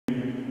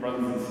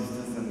brothers and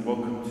sisters, and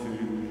welcome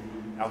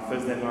to our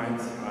Thursday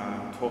night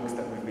talks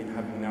that we've been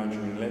having now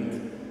during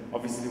Lent.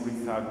 Obviously,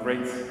 with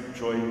great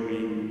joy,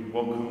 we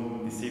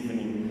welcome this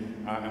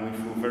evening, and we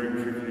feel very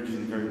privileged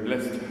and very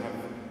blessed to have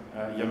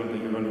Geronda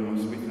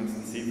Ieronymos with us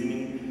this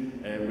evening.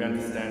 We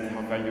understand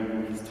how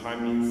valuable his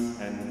time is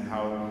and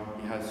how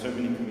he has so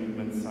many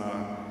commitments,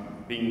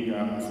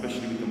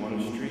 especially with the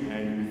monastery,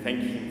 and we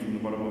thank him from the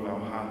bottom of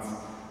our hearts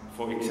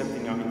for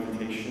accepting our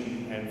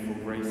invitation and for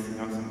gracing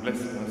us and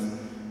blessing us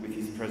with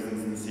his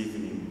presence this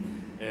evening.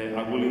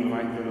 I will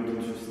invite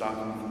Geronda to start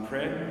with a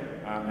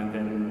prayer, and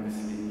then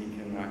obviously he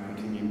can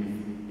continue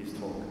with his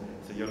talk.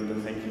 So Geronda,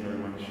 thank you very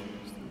much.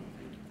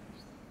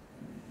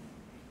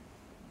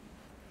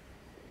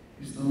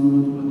 Στο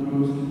όνομα του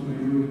Πατρός και του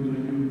Υιού και του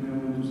Αγίου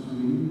Πνεύματος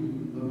Αμήν,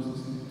 δόξα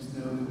σε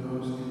Χριστέ ο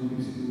Θεός και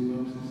επίσης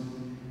δόξα,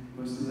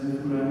 βασιλεύει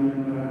ουράνιε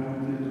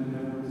παράκλητε του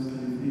πνεύματος της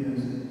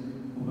αληθείας,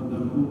 ο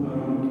πανταχού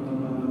παρόν και τα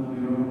πάντα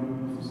πληρών,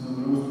 ο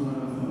θησαυρός των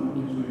αγαθών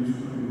και ζωής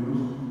του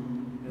Αγιός,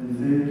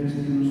 ελθέ και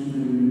σκήνος του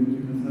Θεού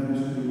και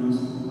καθάρισον ημάς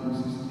από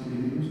πάσης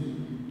κυρίως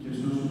και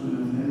σώσον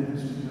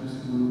αγαθέτες φυγάς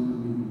ημών.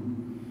 Αμήν.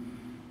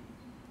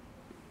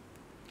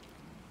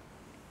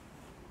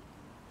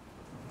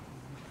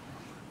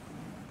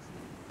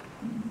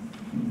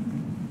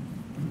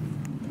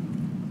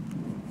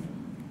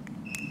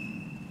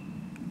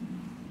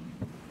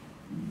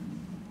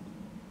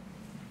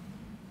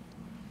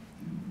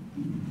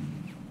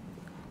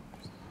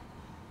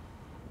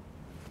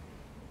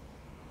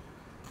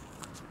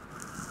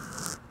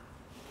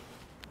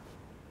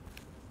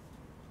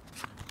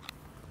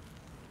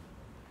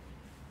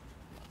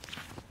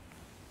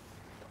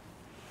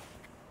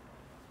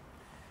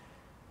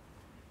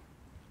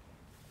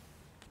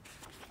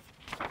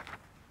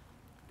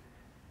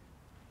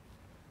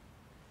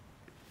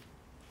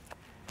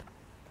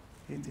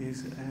 It is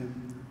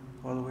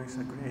always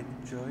a great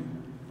joy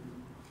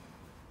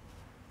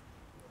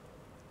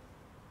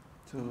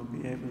to be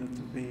able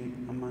to be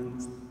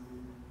amongst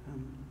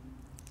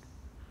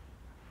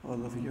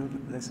all of you,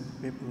 the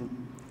blessed people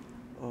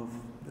of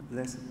the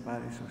blessed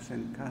Parish of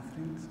St.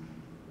 Catherine's.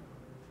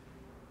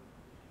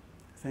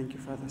 Thank you,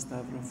 Father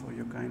Stavro, for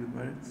your kind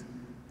words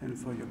and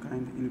for your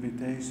kind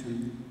invitation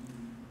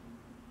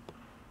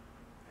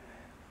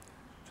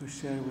to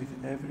share with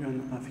everyone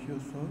a few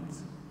thoughts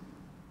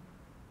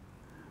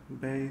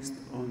based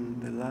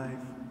on the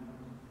life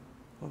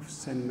of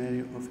Saint Mary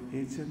of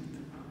Egypt,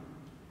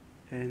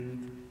 and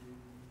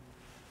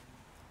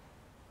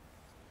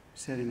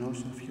sharing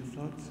also a few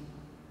thoughts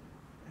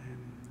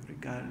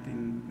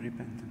regarding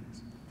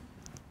repentance.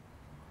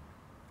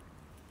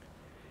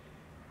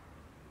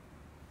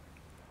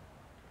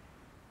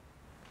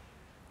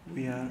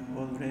 We are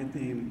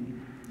already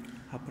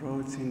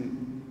approaching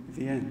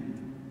the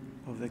end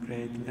of the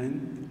Great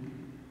Lent,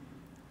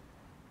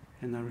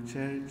 and our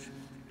Church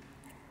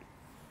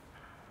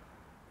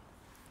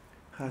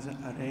has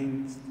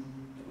arranged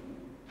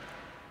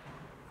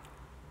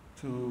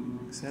to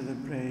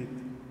celebrate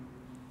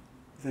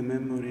the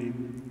memory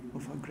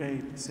of a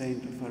great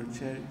saint of our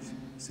Church,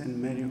 Saint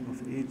Mary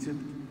of Egypt,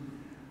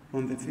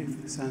 on the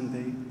 5th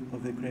Sunday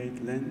of the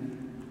Great Lent,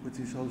 which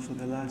is also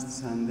the last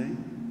Sunday,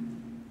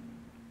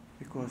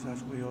 because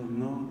as we all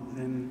know,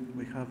 then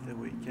we have the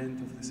weekend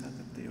of the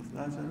Saturday of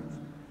Lazarus,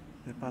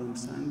 the Palm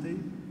Sunday,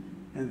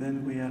 and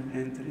then we are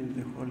entering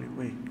the Holy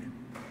Week.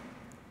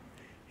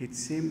 It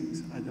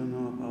seems, I don't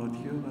know about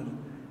you, but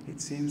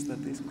it seems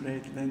that this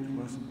Great Lent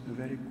was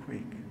very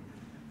quick.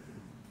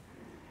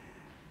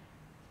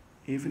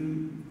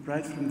 Even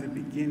right from the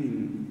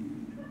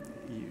beginning,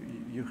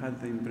 you had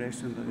the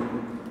impression that it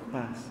would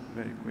pass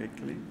very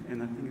quickly,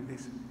 and I think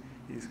this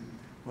is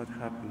what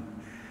happened.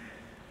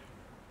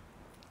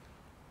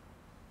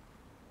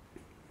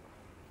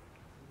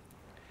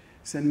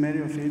 Saint Mary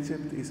of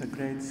Egypt is a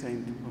great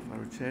saint of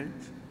our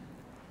Church,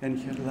 and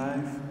her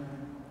life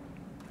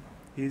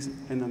is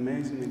an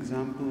amazing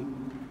example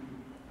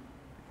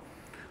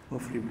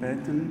of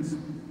repentance,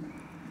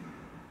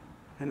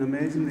 an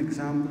amazing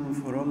example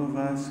for all of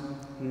us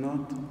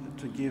not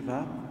to give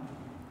up,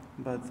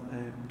 but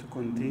to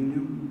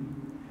continue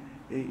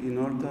in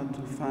order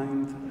to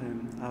find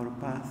our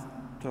path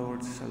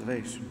towards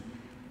salvation.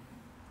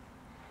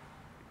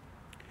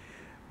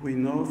 We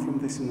know from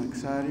the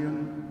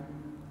Synaxarion,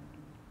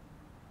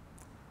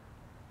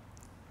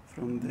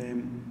 from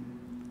the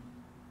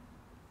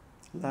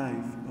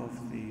life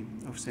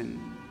of Saint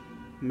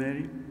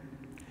Mary,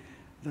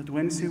 that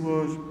when she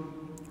was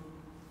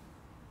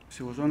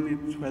only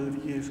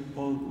 12 years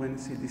old when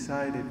she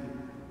decided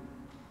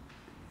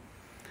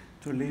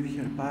to leave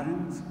her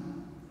parents,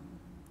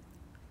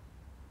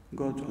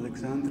 go to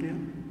Alexandria,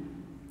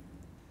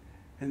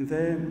 and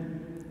there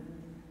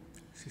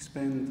she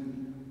spent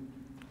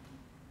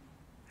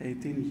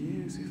 18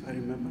 years, if I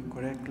remember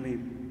correctly,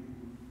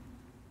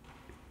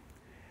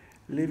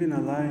 living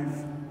a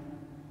life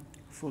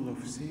full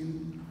of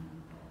sin,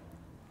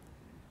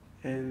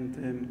 and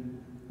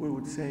we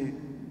would say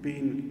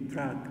being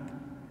dragged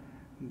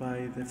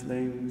by the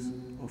flames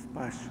of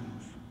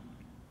passions.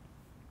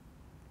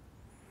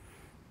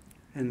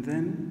 And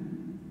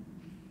then,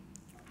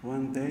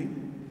 one day,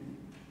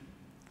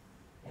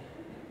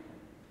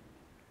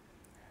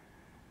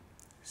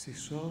 she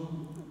saw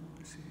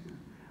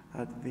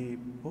at the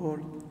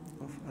port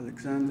of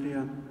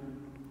Alexandria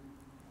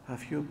a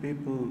few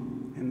people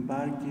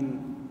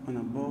embarking on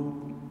a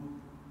boat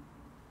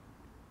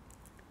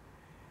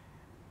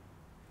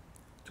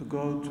to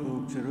go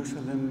to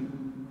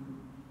Jerusalem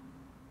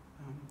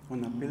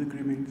on a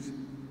pilgrimage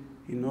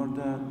in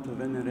order to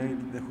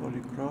venerate the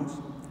Holy Cross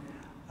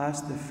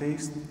as the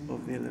feast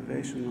of the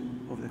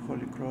elevation of the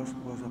Holy Cross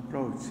was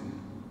approaching.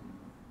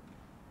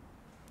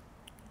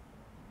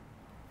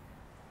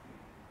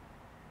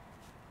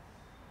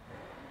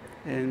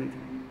 And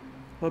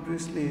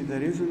obviously the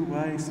reason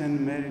why Saint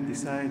Mary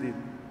decided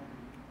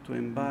to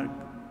embark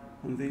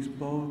on this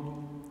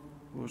boat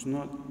was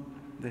not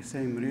the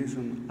same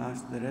reason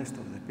as the rest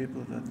of the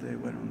people that they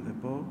were on the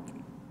boat,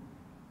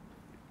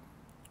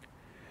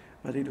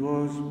 but it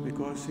was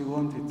because she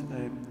wanted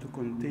to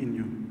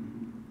continue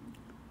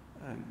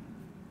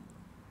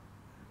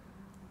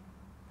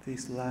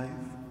this life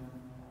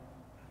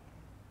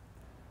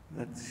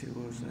that she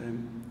was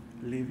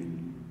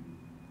living.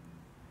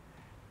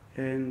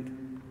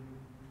 And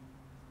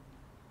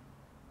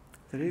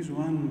there is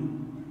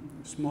one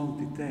small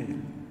detail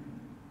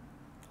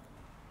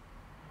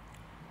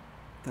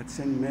that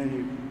Saint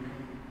Mary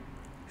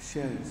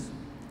shares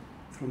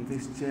from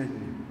this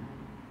journey,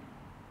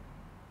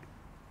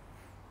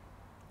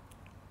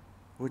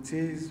 which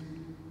is,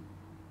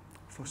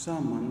 for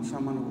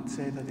someone would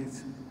say that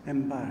it's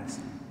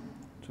embarrassing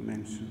to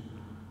mention.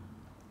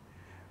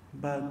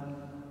 But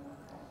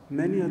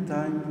many a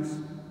times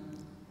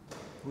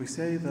we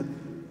say that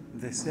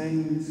the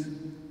saints,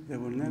 they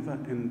were never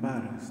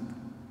embarrassed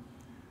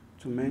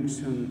to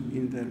mention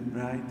in their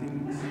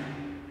writings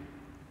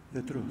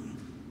the truth.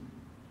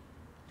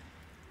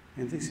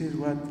 And this is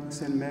what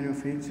Saint Mary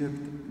of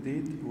Egypt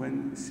did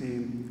when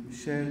she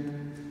shared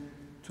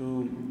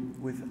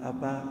with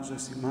Abbot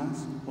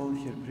Zosimas all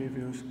her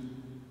previous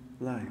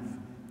life.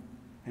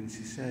 And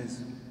she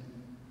says,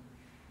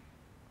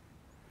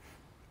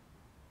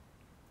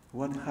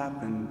 what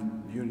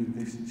happened during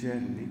this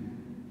journey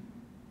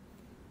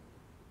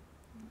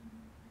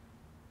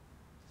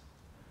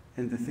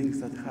and the things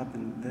that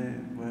happened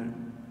there were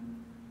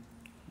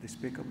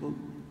despicable,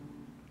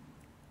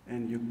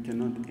 and you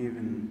cannot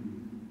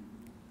even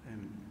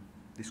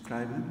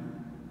describe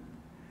them.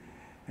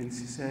 And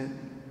she said,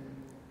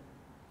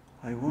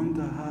 I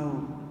wonder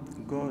how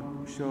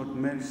God showed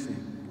mercy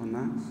on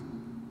us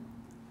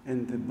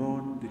and the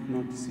boat did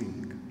not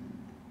sink.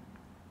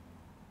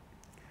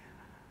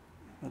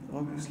 But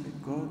obviously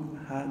God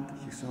had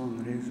his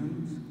own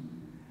reasons,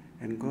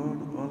 and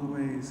God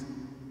always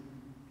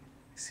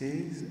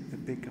sees the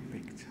bigger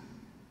picture,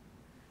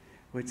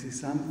 which is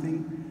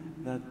something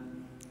that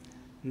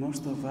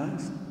most of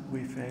us,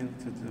 we fail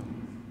to do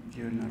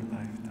during our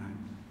lifetime.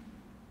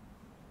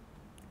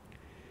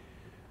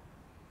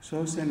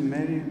 So Saint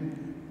Mary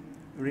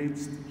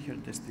reached her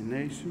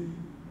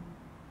destination,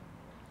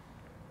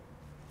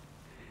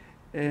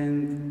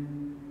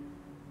 and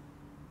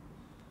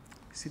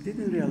she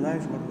didn't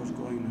realize what was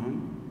going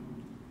on,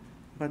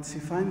 but she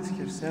finds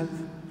herself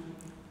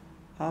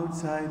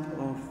outside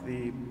of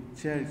the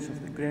church,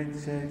 of the great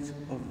church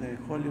of the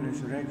Holy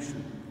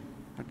Resurrection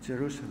at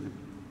Jerusalem,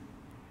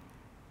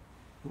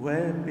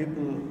 where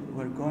people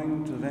were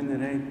going to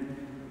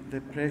venerate the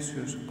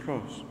precious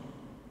cross.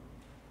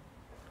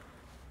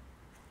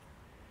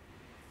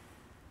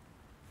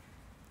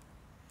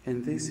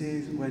 And this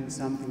is when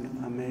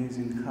something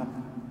amazing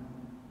happened.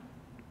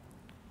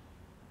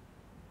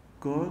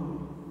 God,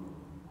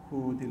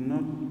 who did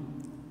not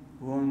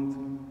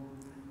want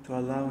to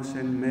allow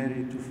Saint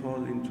Mary to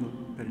fall into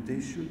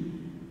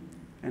perdition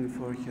and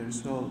for her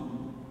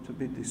soul to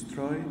be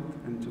destroyed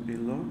and to be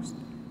lost,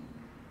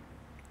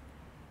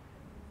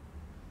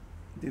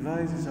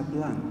 devises a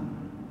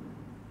plan.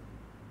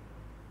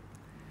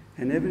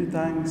 And every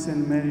time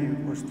Saint Mary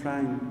was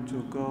trying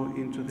to go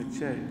into the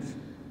church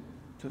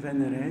to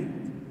venerate,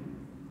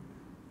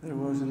 there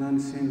was an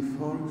unseen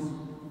force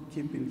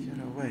keeping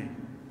her away.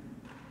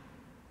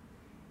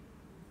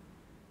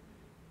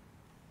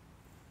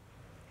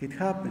 This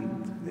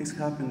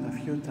happened a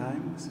few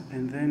times,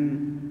 and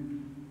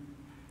then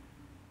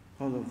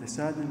all of a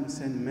sudden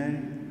Saint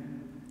Mary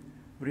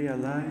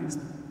realized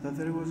that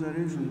there was a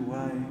reason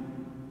why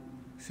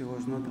she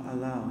was not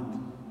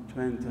allowed to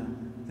enter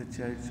the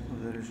Church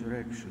of the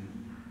Resurrection.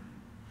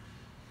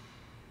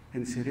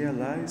 And she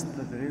realized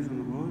that the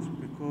reason was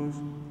because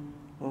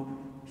of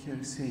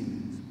her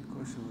sins,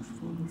 because she was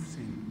full of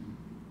sin.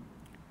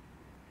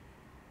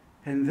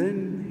 And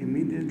then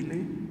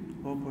immediately,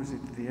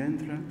 opposite the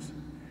entrance,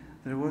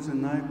 there was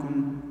an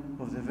icon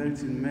of the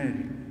Virgin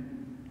Mary.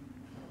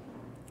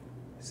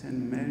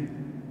 Saint Mary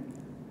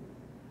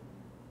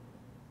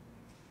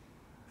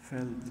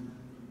felt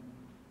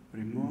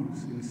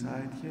remorse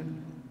inside her,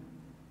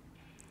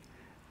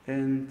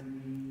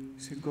 and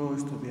she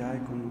goes to the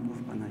icon of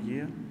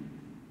Panagia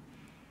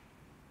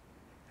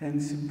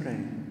and she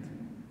prayed.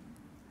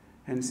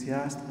 and she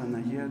asked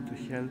Panagia to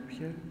help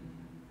her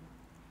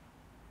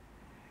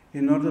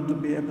in order to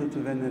be able to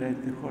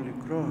venerate the Holy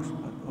Cross,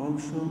 but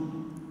also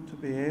to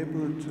be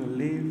able to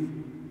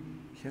leave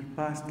her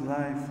past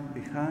life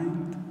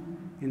behind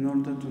in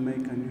order to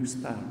make a new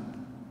start.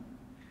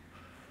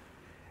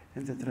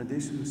 And the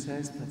tradition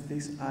says that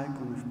this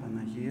icon of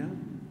Panagia,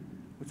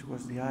 which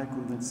was the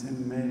icon that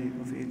Saint Mary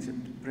of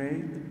Egypt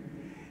prayed,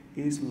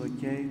 is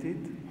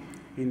located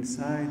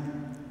inside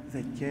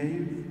the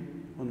cave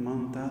on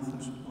Mount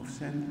Athos of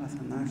Saint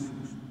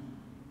Athanasius,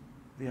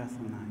 the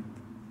Athonite.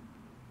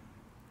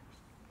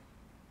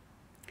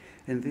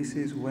 And this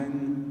is where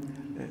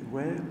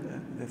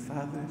the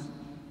fathers,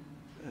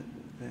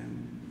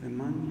 the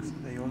monks,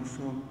 they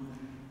also,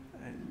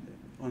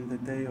 on the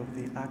day of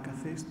the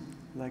Akathist,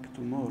 like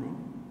tomorrow,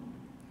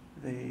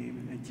 they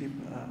keep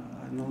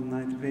an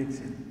all-night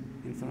vigil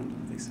in front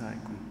of this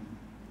icon.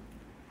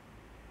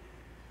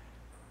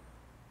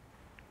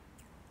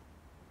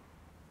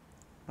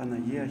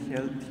 Panagia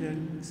helped her.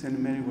 Saint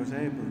Mary was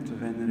able to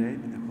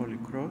venerate the Holy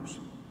Cross,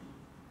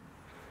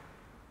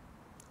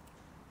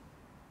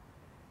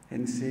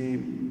 and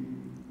she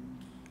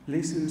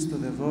listens to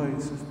the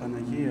voice of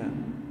Panagia,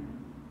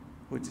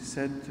 which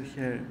said to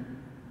her,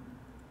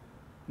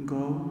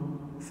 "Go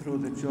through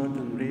the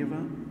Jordan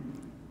River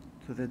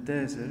to the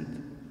desert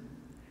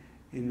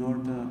in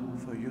order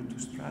for you to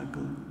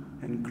struggle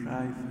and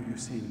cry for your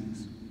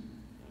sins."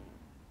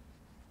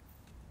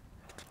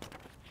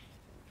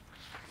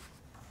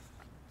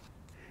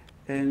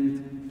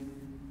 And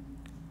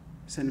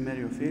Saint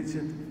Mary of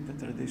Egypt, the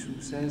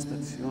tradition says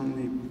that she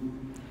only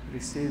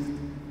received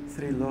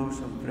 3 loaves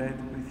of bread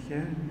with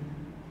her.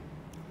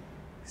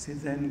 She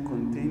then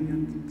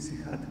continued. She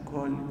had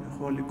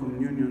Holy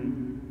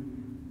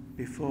Communion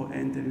before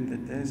entering the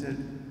desert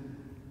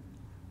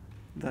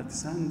that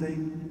Sunday.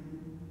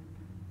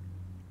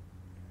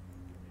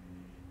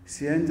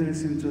 She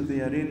enters into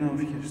the arena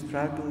of her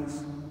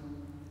struggles,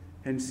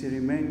 and she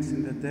remains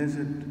in the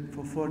desert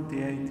for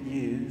 48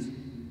 years,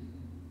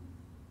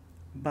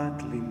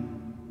 battling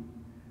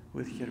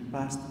with her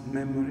past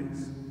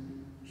memories,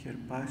 her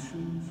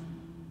passions,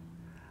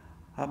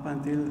 up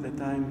until the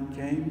time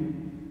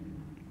came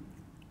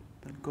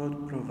that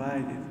God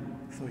provided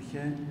for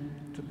her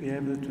to be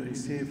able to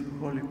receive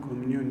Holy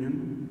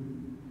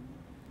Communion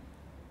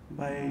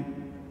by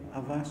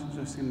Avas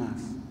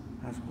Zosimas,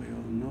 as we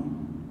all know,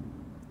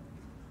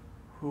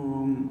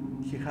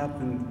 whom he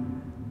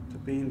happened to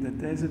be in the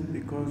desert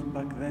because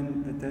back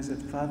then the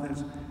desert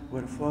fathers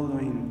were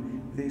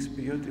following this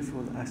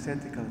beautiful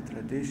ascetical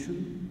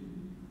tradition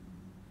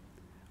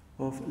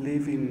of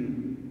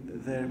living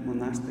their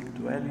monastic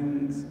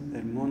dwellings,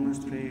 their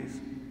monasteries,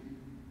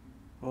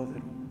 or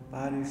their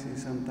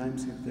parishes,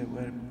 sometimes if they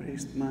were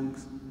priest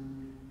monks,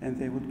 and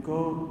they would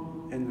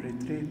go and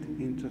retreat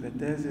into the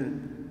desert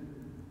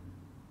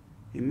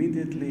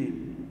immediately,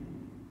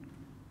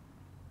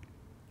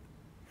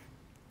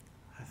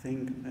 I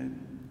think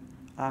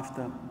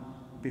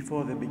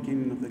before the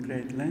beginning of the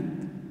Great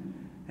Lent,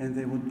 and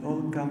they would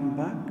all come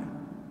back.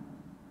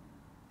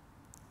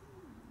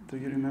 Do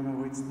you remember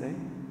which day?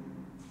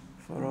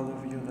 For all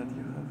of you that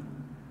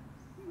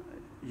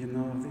you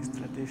know this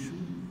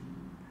tradition,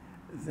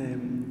 the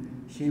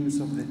hymns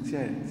of the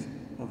Church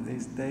of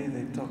this day,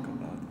 they talk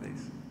about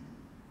this.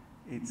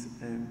 It's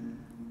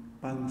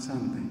Palm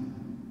Sunday.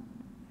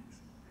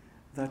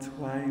 That's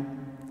why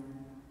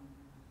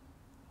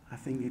I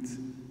think it's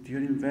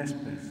during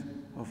Vespers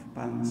of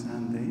Palm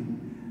Sunday,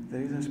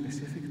 there is a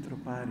specific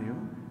tropario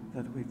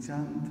that we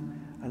chant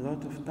a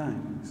lot of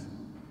times.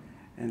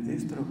 And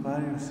this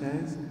tropario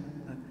says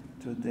that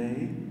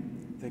today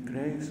the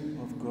grace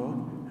of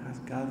God has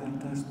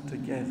gathered us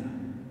together.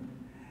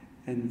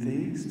 And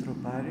this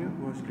tropario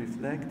was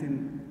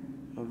reflecting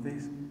of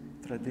this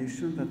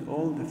tradition that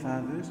all the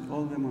fathers,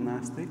 all the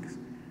monastics,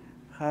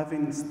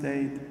 having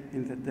stayed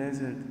in the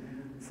desert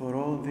for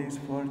all these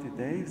 40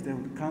 days, they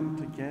would come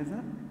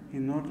together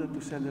in order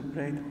to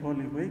celebrate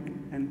Holy Week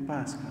and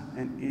Pascha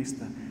and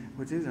Easter,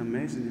 which is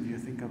amazing if you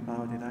think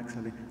about it.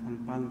 Actually,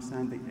 on Palm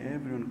Sunday,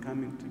 everyone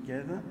coming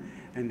together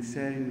and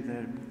sharing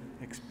their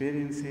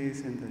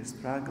experiences and their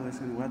struggles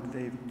and what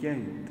they've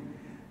gained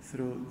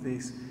through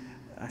these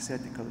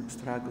ascetical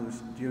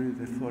struggles during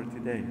the 40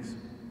 days.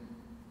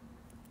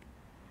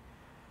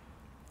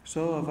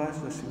 So Avas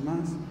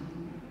Zosimas,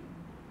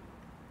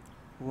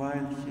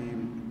 while he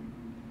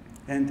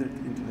entered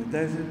into the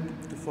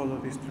desert to follow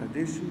this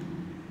tradition,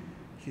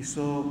 he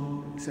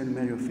saw Saint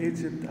Mary of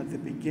Egypt. At the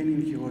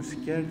beginning he was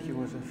scared, he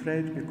was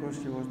afraid, because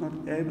he was not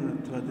able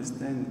to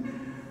understand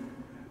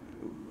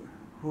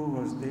who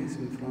was this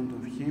in front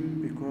of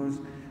him,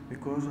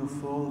 because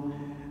of all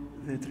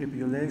the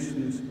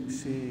tribulations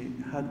she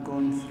had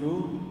gone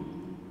through.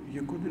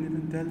 You couldn't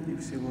even tell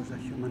if she was a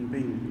human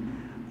being,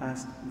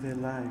 as the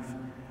life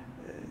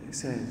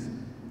says.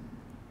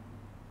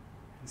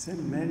 And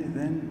Saint Mary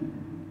then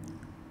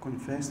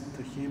confessed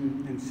to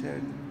him and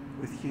shared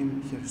with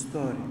him her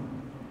story.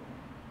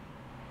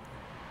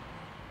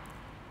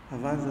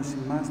 Avas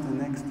Zosimas, the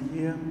next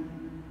year,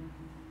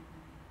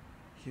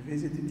 he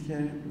visited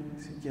her,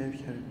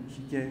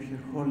 he gave her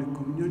Holy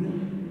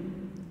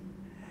Communion,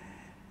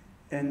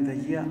 and the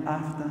year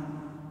after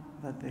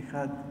that they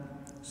had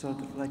sort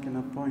of like an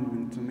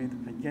appointment to meet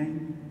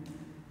again,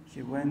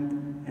 he went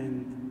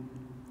and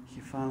he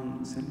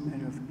found St.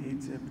 Mary of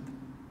Egypt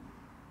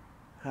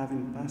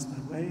having passed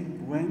away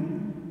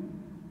when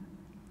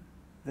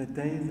the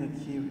day that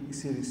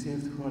she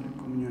received Holy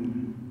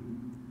Communion.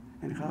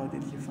 And how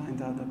did he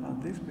find out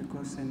about this?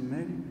 Because St.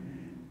 Mary,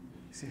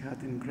 she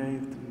had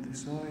engraved on the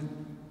soil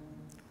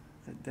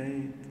the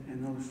date,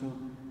 and also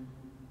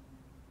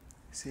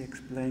she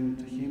explained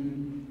to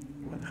him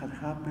what had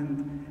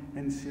happened,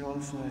 and she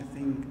also, I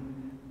think,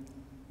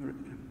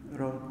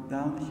 wrote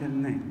down her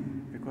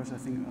name, because I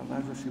think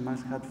otherwise she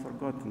must have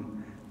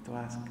forgotten to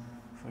ask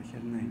for her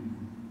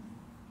name.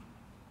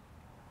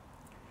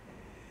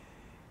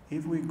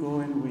 If we go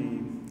and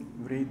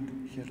we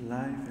read her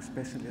life,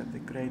 especially at the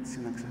Great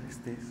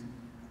Synaxaristes,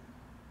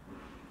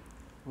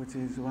 which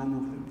is one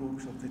of the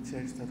books of the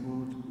Church that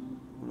we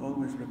would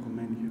always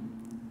recommend you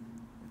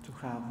to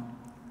have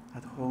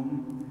at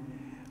home,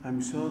 I'm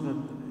sure that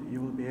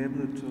you will be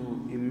able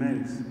to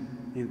immerse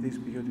in this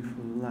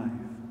beautiful life.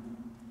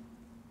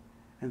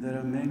 And there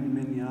are many,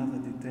 many other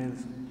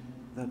details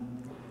that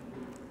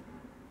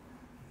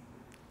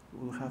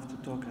we'll have to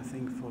talk, I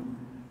think, for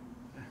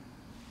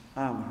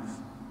hours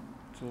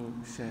to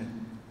share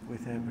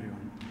with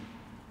everyone.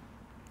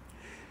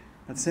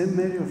 But St.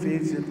 Mary of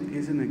Egypt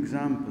is an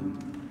example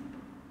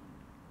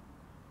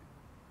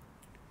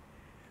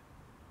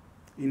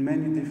in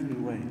many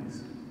different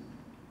ways.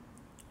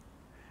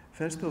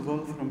 First of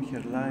all, from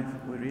her life,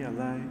 we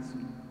realize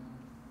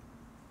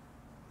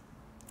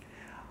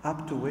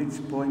up to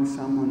which point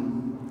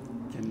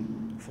someone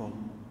can fall.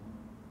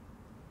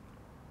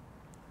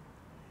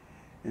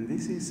 And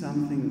this is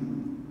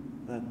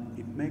something that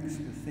it makes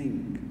you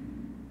think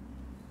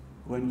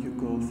when you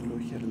go through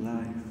her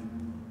life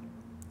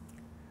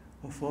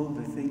of all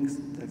the things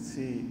that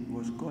she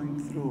was going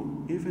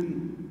through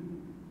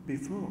even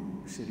before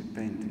she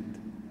repented.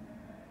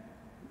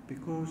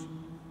 Because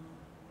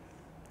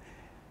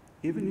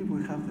even if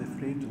we have the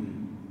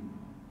freedom,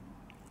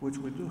 which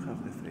we do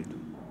have the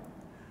freedom,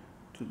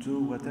 to do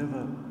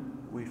whatever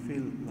we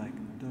feel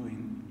like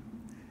doing,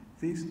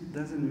 this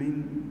doesn't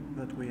mean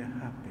that we are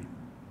happy.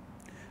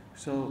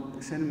 So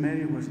St.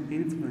 Mary was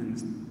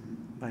influenced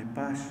by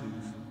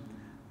passions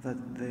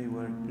that they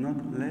were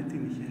not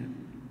letting her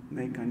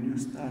make a new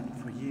start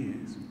for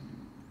years.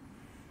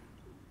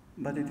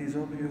 But it is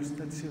obvious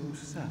that she was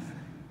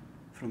suffering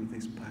from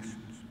these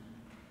passions.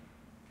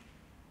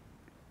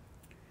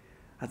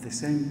 At the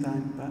same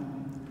time,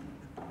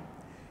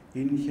 but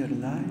in her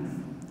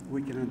life,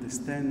 we can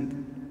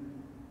understand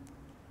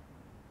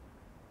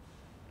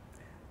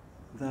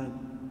that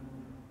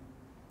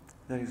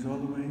there is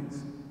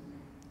always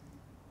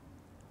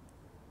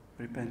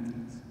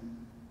repentance.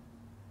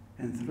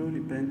 And through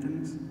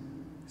repentance,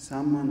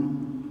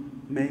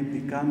 someone may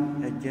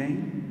become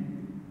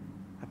again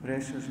a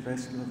precious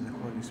vessel of the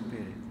Holy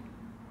Spirit.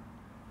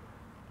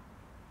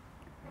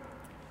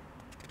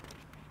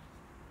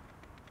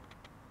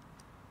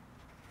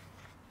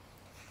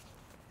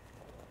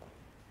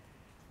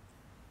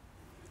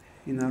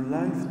 In our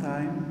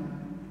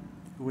lifetime,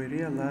 we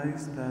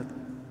realize that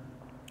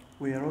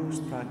we are all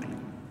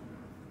struggling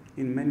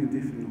in many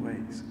different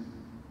ways.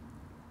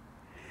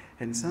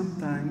 And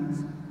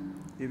sometimes,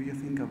 if you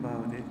think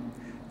about it,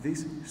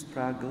 this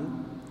struggle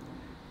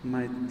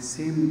might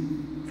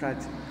seem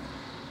tragic.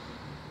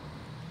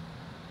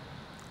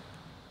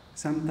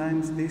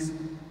 Sometimes this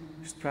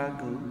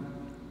struggle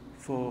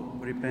for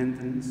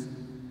repentance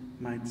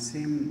might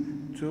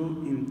seem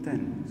too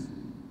intense.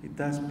 It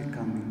does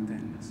become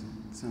intense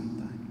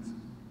sometimes.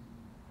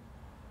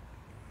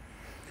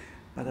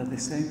 But at the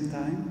same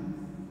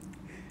time,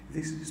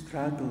 this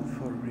struggle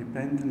for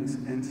repentance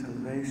and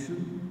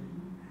salvation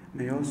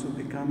may also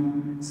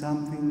become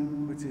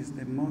something which is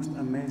the most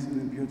amazing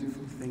and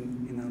beautiful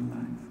thing in our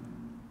life.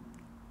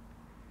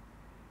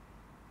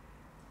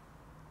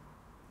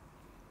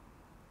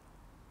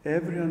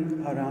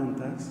 Everyone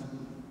around us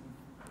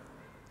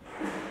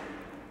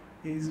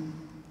is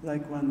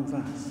like one of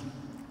us,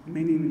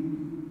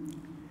 meaning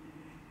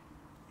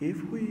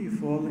if we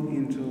fall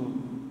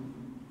into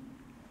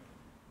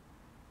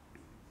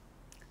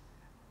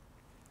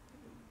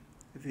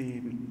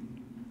the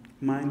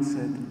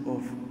mindset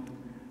of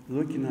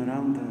looking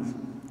around us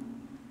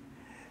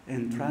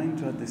and trying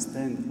to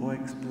understand or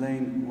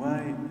explain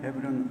why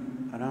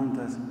everyone around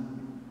us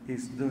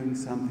is doing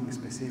something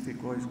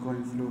specific or is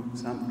going through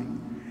something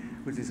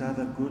which is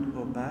either good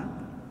or bad,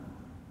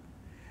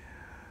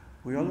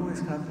 we always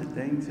have the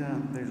danger,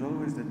 there's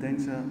always the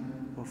danger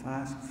of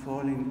us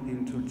falling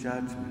into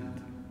judgment.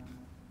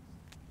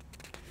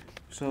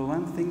 So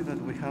one thing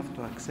that we have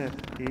to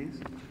accept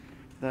is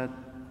that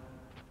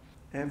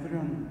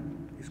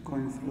everyone is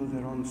going through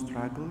their own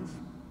struggles.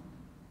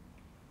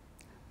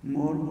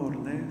 More or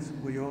less,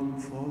 we all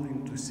fall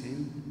into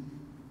sin.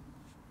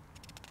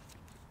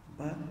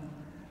 But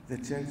the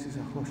church is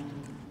a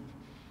hospital.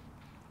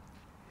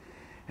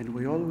 And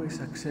we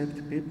always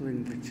accept people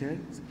in the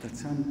church that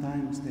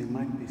sometimes they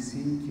might be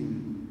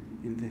sinking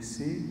in the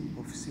sea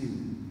of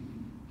sin.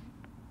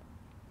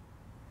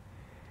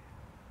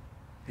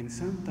 And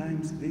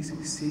sometimes this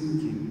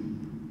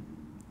sinking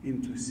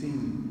into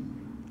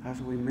sin,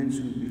 as we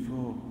mentioned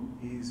before,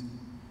 is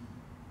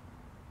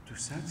to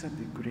such a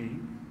degree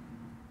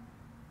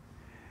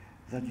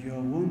that you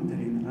are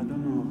wondering, I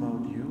don't know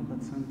about you,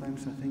 but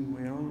sometimes I think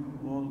we're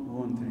all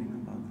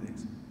wondering about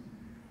this.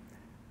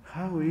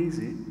 How is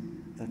it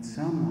that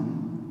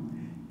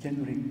someone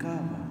can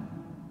recover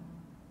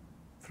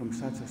from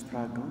such a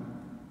struggle,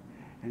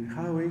 and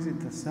how is it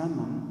that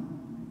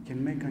someone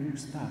can make a new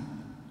start?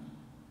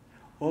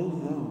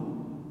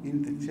 Although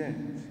in the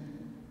church,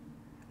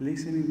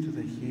 listening to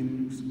the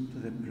hymns, to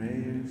the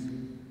prayers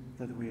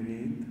that we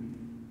read,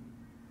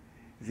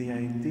 the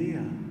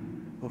idea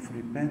of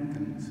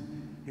repentance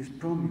is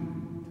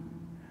prominent.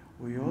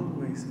 We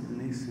always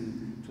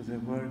listen to the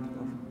word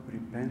of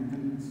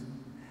repentance,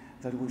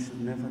 that we should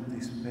never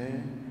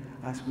despair.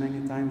 As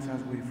many times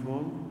as we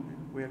fall,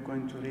 we are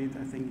going to read,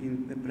 I think,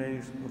 in the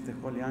prayers of the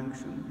Holy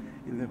Unction,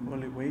 in the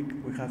Holy Week,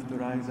 we have to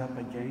rise up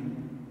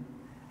again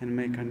and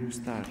make a new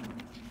start.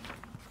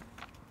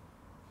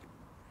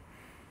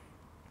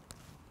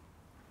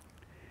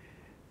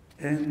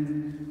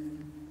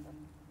 And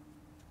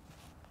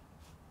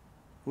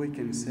we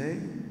can say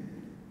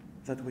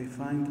that we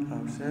find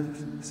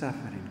ourselves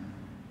suffering.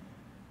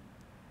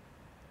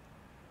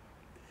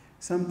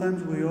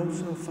 Sometimes we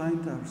also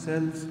find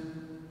ourselves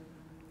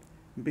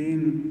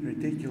being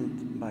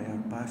ridiculed by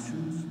our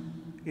passions.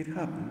 It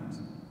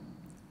happens,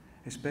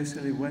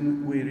 especially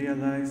when we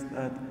realize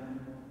that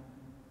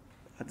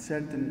at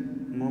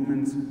certain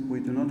moments we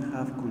do not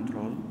have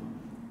control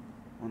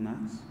on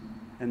us,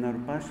 and our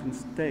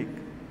passions take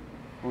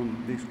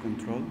on this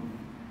control.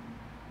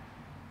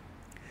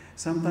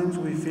 Sometimes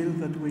we feel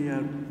that we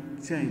are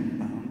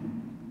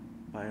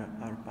chain-bound by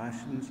our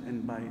passions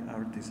and by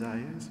our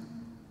desires.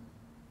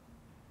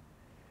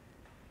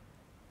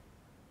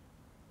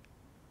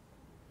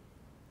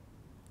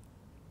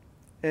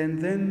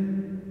 And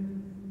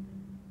then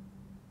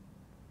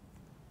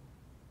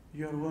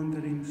you are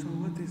wondering, so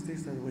what is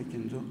this that we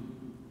can do?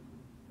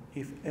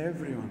 If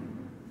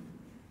everyone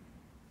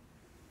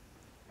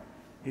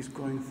is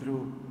going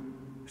through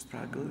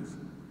struggles,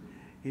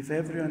 if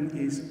everyone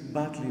is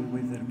battling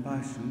with their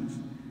passions,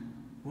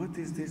 what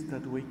is this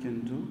that we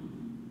can do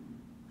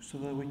so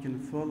that we can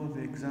follow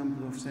the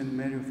example of Saint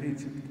Mary of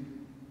Egypt?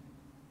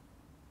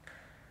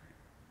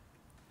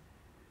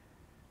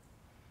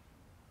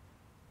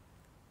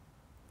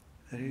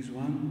 There is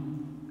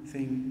one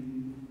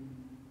thing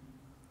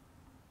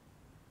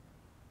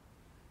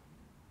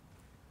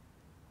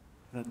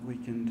that we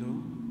can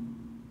do,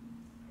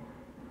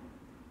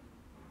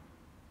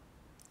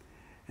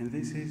 and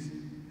this is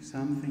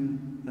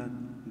something that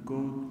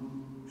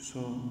God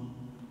saw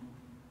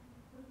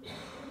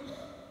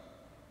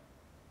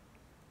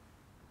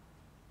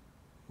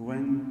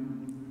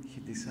when He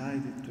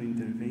decided to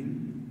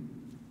intervene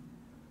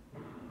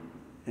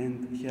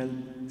and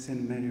help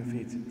Saint Mary of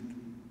Egypt.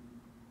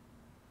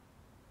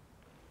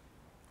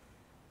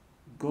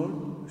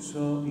 God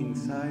saw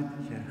inside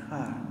her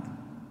heart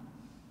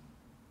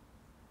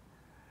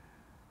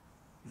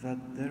that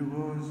there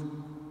was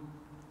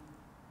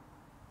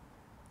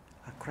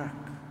a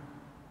crack,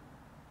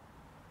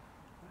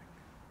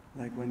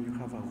 like when you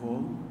have a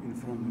wall in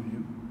front of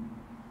you.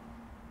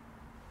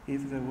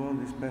 If the wall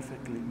is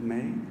perfectly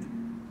made,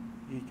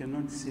 you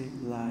cannot see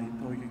light,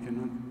 or you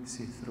cannot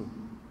see through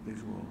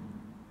this wall.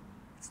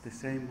 It's the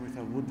same with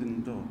a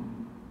wooden door,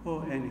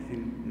 or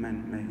anything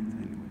man-made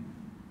anyway.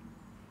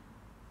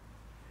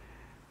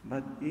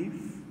 But if,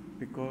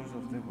 because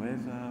of the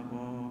weather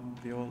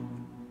or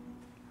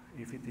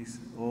if it is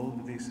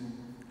old, this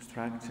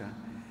structure,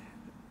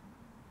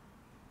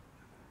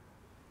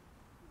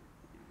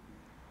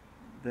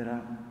 there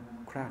are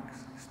cracks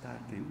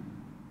starting,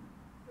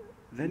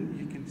 then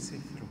you can see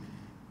through.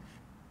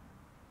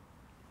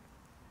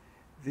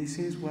 This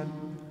is what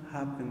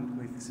happened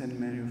with Saint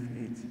Mary of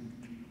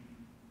Egypt.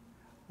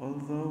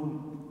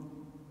 Although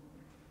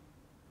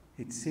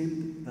it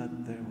seemed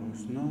that there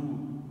was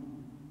no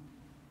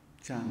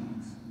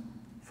chance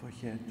for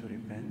her to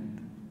repent,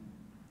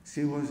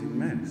 she was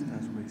immersed,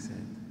 as we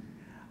said.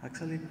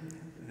 Actually,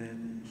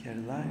 her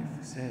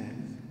life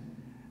says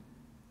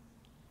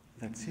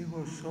that she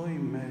was so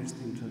immersed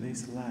into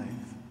this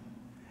life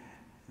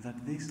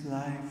that this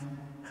life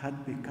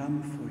had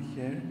become for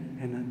her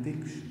an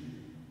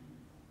addiction.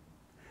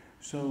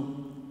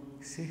 So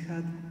she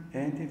had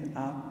ended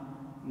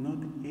up not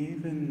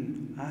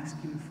even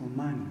asking for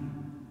money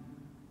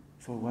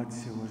for what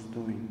she was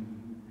doing,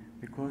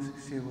 because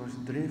she was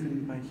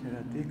driven by her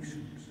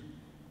addictions.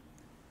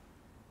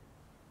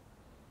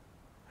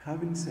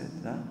 Having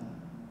said that,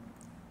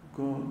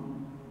 God,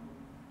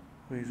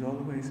 who is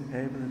always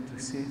able to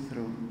see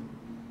through,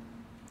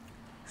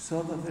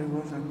 saw that there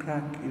was a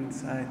crack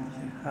inside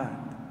her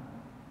heart,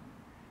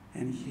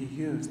 and He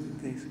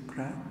used this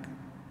crack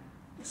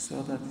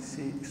so that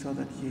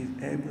He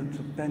is able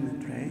to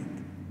penetrate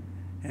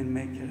and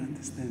make her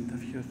understand a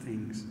few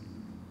things.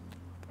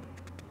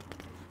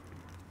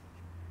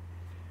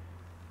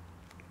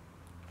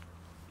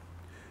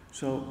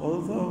 So,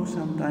 although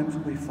sometimes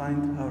we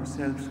find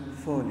ourselves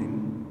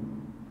falling,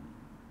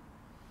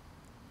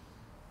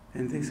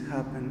 and this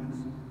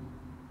happens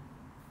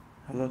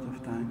a lot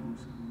of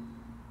times,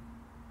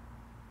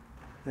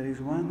 there is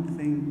one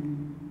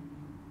thing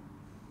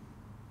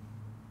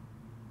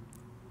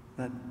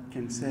that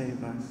can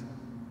save us,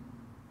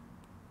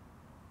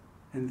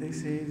 and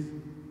this is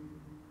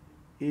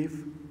if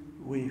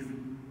we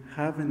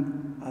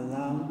haven't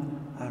allowed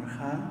our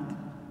heart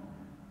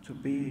to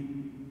be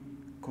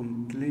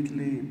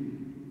completely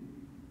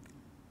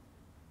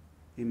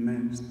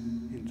immersed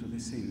into the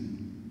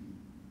sin.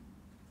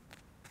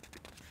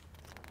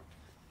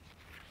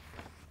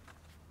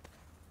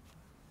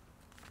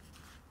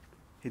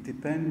 It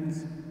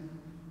depends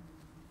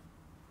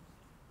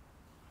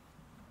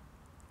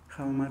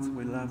how much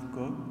we love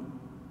God,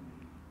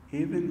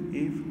 even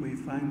if we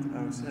find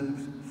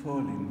ourselves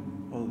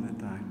falling all the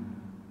time.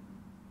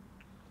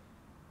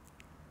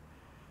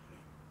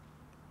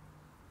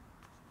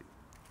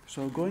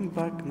 So going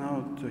back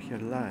now to her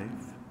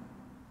life,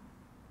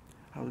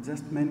 I'll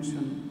just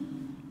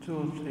mention 2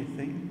 or 3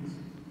 things,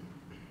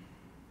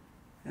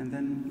 and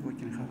then we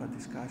can have a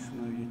discussion,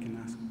 or you can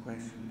ask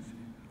questions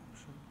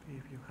also,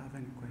 if you have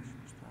any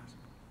questions to ask.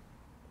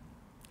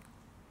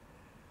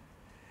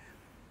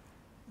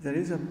 There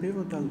is a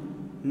pivotal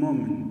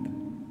moment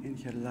in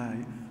her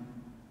life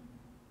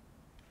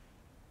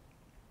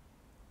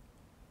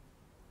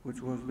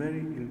which was very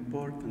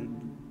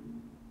important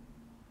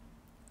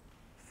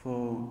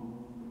for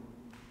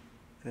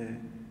the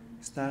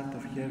start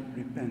of her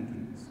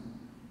repentance.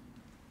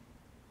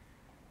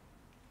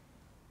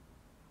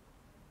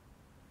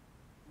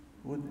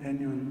 Would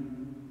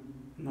anyone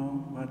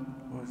know what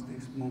was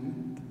this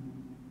moment?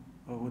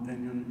 Or would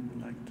anyone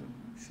like to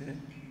share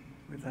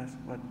with us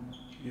what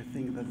you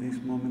think that this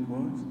moment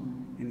was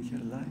in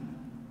her life?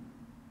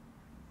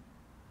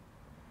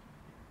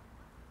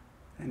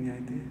 Any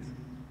ideas?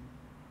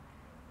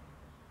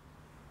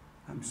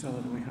 I'm sure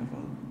that we have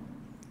all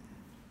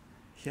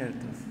heard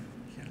of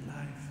her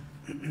life,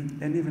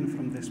 and even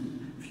from these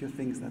few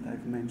things that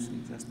I've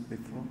mentioned just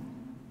before.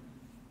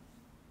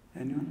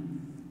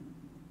 Anyone?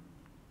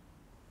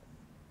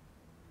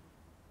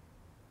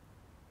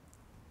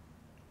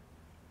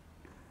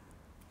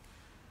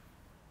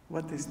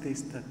 What is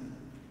this that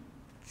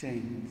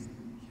changed?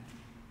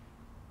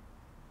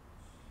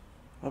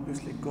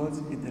 Obviously God's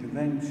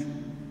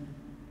intervention,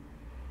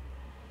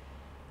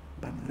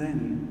 but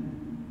then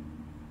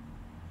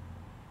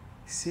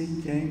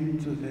she came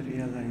to the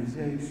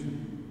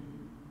realization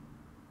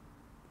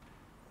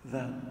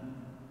that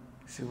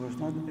she was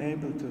not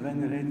able to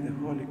venerate the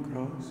Holy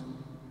Cross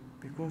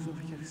because of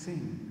her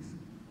sins.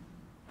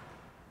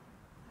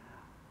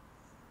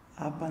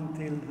 Up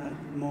until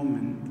that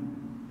moment,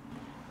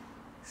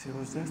 she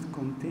was just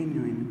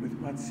continuing with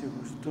what she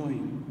was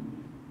doing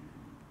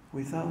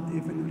without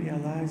even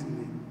realizing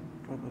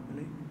it,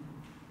 probably,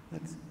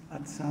 that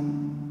at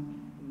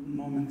some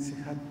moment she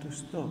had to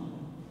stop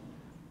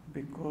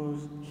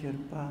because her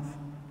path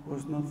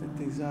was not the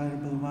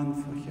desirable one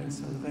for her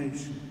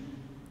salvation.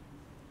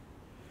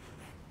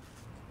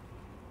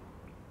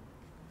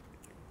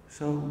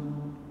 So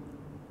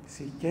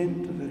she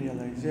came to the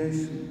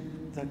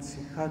realization that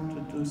she had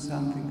to do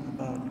something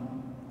about it.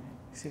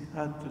 She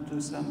had to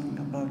do something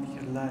about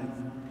her life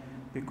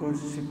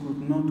because she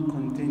could not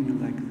continue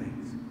like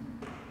this.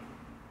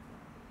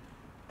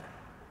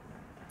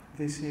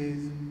 This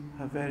is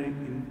a very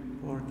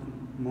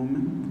important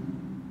moment,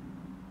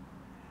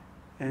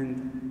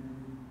 and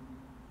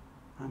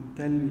I'm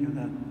telling you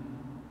that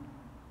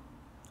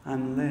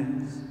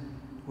unless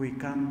we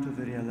come to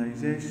the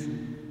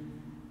realization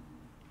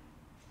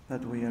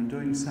that we are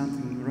doing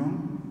something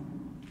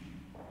wrong,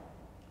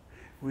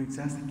 we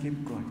just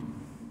keep going.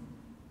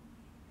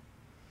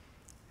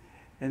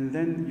 And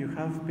then you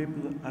have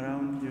people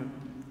around you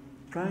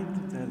trying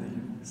to tell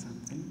you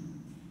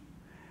something,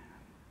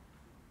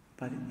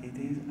 but it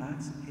is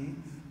as if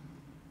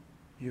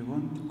you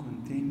want to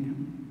continue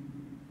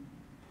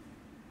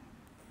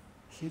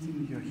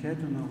hitting your head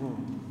on a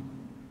wall.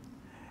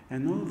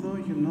 And although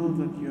you know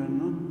that you are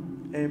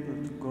not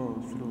able to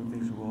go through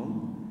this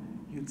wall,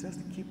 you just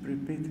keep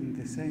repeating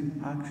the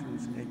same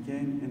actions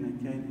again and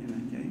again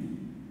and again,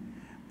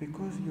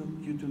 because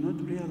you do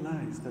not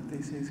realize that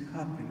this is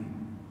happening.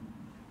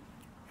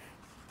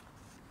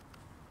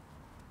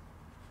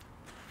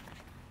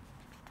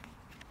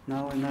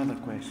 Now another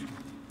question.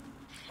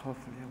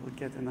 Hopefully I will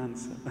get an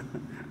answer.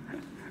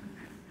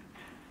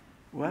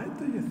 Why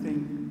do you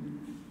think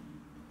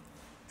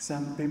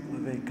some people,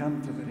 they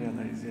come to the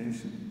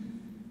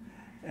realization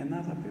and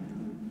other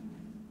people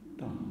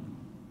don't?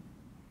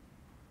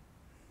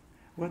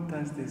 What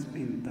does this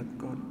mean? That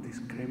God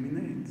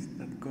discriminates?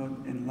 That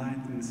God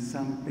enlightens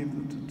some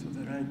people to do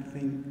the right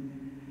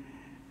thing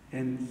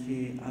and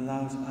He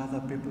allows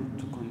other people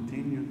to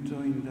continue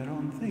doing their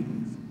own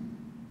things?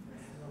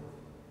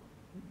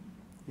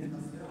 Yes?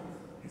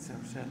 It's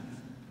ourselves.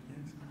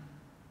 Yes.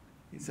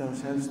 It's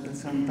ourselves that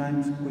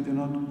sometimes we do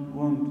not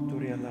want to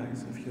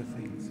realize a few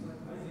things.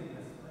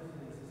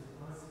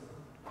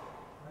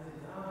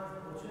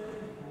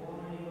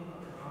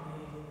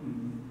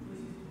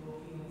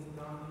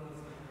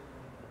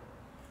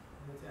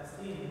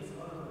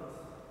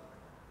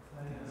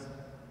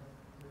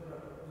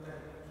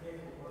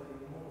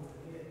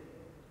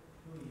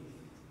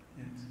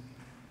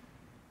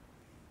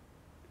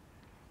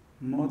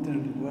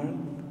 Modern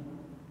world,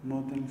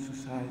 modern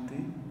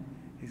society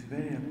is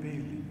very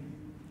appealing.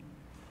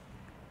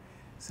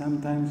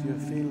 Sometimes you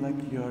feel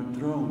like you are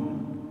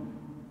drawn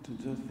to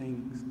do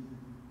things,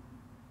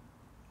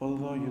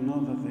 although you know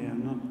that they are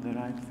not the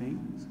right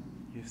things.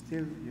 You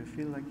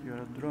feel like you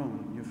are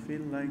drawn. You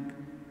feel like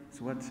it's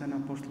what St.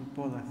 Apostle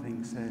Paul, I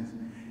think, says.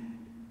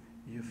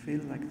 You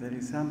feel like there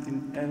is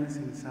something else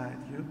inside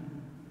you,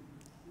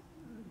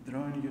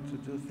 drawing you to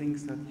do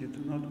things that you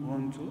do not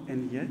want to,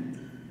 and yet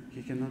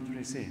you cannot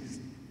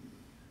resist.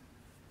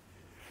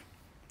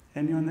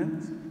 Anyone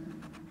else?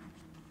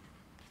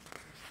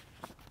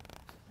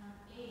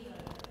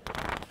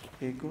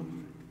 Ego.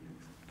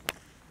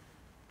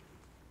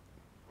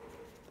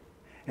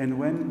 And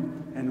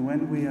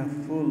when we are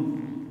full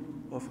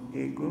of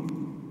ego,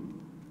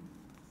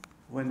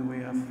 when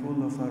we are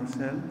full of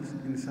ourselves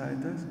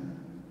inside us,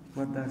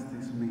 what does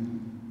this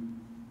mean?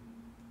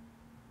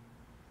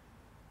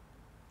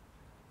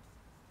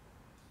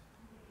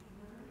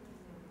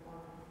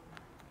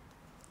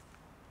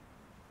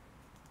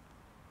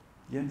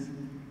 Yes?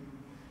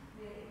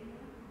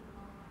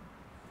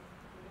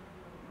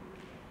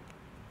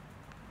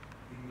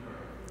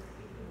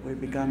 We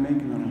become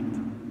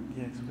ignorant.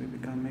 Yes, we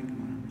become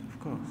ignorant, of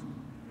course.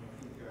 I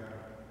think,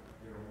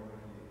 one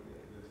of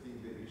the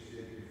thing that you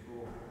said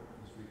before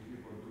is we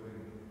keep on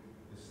doing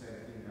the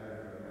same thing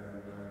over and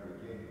over and over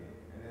again.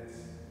 And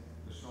that's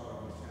the sign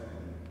of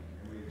insanity.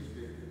 And we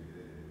expect that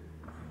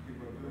if we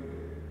keep on doing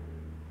it,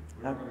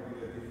 we're not going to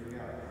get a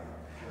different outcome.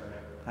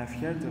 I've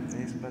heard of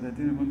this, but I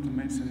didn't want to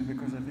mention it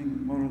because I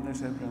think more or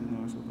less everyone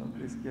knows about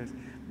this. Yes,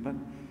 but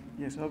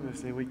yes,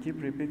 obviously we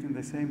keep repeating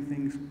the same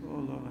things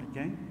all over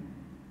again,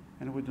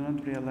 and we do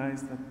not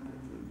realize that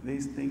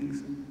these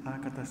things are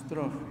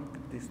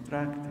catastrophic,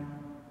 destructive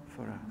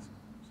for us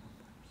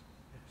sometimes.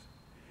 Yes.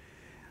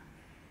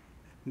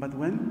 But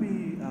when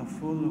we are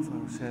full of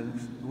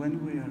ourselves,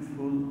 when we are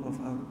full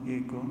of our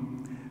ego,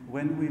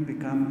 when we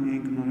become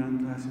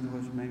ignorant, as it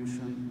was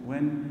mentioned,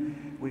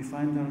 when we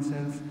find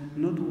ourselves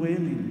not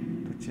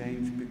willing to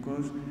change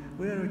because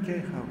we are okay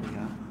how we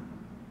are,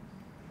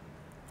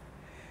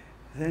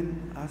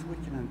 then, as we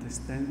can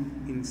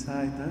understand,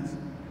 inside us,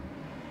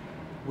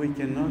 we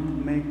cannot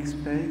make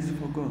space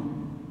for God.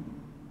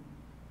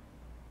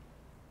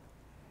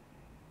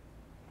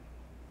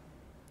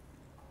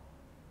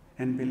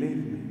 And believe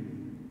me,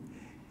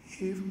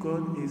 if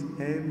God is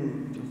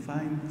able to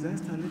find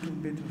just a little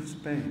bit of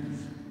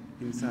space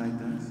inside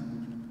us,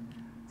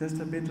 just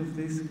a bit of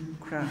this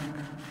crack,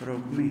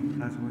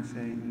 rogmi, as we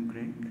say in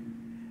Greek,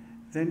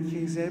 then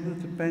He is able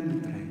to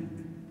penetrate.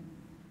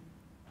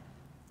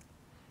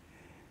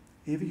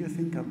 If you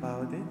think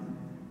about it,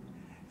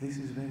 this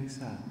is very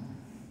sad.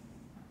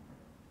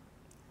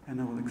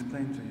 And I will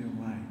explain to you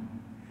why.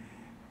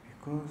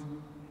 Because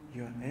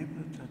you are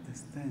able to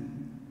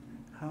understand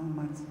how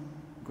much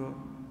God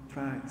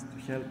tries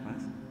to help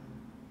us.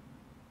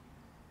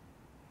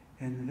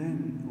 And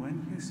then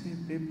when you see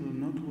people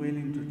not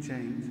willing to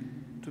change,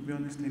 to be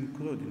honest,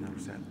 including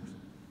ourselves,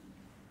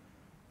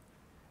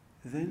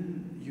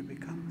 then you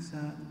become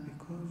sad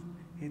because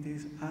it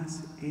is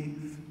as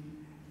if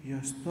you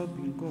are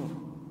stopping God.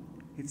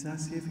 It's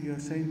as if you are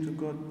saying to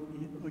God,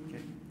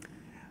 okay,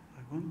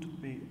 I want to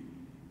be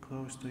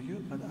close to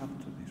you, but up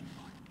to this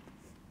point.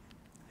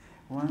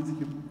 Once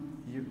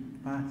you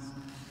pass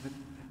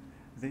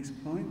this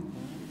point,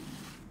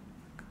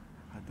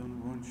 I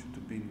don't want you to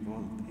be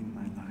involved in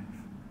my life,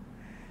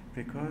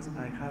 because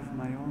I have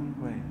my own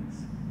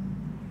ways,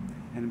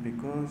 and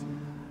because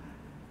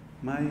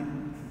my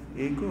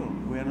ego,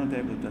 we are not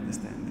able to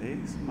understand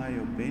this, my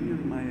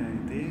opinion, my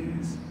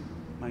ideas,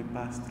 my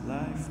past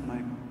life,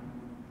 my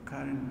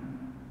current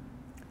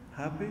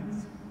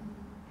habits,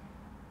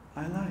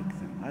 I like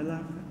them, I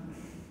love them.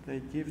 They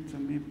give to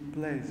me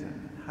pleasure,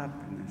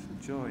 happiness,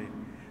 joy,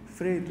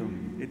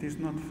 freedom. It is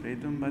not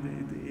freedom, but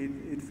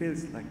it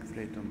feels like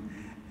freedom.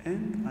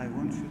 And I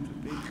want you to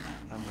be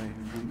away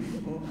from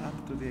me, or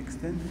up to the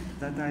extent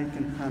that I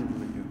can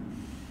handle you.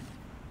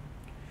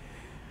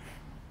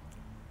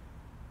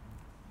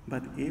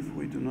 But if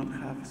we do not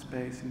have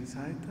space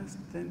inside us,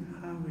 then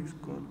how is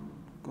God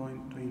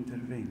going to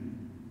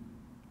intervene?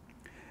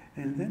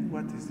 And then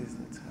what is this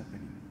that's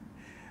happening?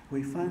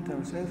 We find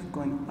ourselves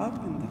going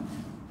up and down,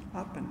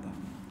 up and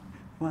down.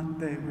 One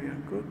day we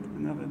are good,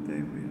 another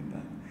day we are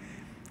bad.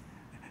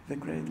 The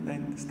Great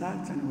Lent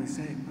starts and we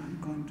say, I'm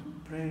going to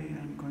pray,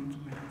 I'm going to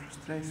make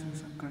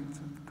prostrations, I'm going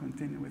to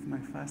continue with my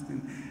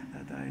fasting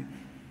that I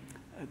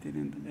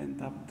didn't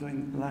end up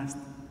doing last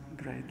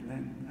Great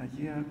Lent a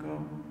year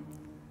ago.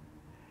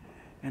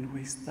 And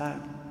we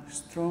start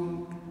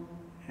strong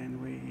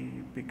and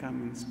we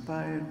become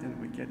inspired and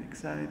we get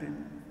excited,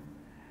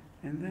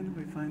 and then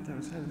we find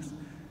ourselves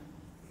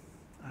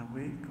a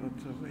week or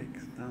 2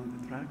 weeks down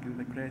the track in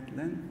the Great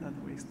Lent that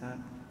we start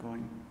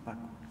going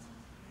backwards.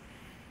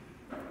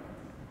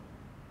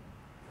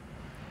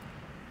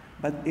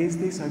 But is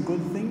this a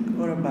good thing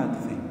or a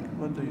bad thing?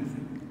 What do you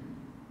think?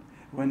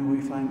 When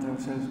we find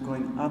ourselves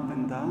going up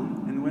and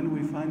down, and when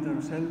we find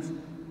ourselves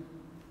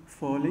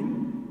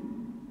falling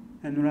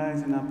and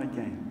rising up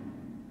again,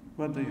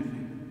 what do you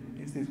think?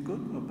 Is this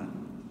good or bad?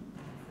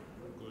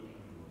 Good.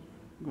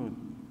 Good.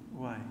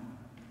 Why?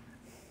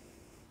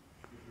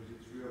 Because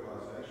it's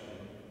realization,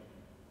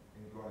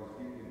 and God has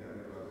given you that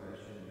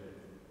realization that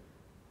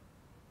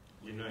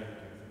You know you're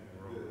doing something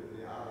wrong.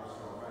 the art of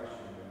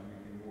salvation, and we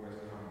can always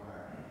come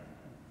back.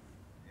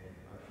 And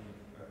I think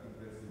that's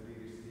the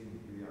biggest thing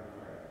with our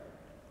faith,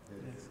 that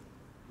Yes.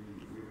 we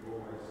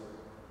always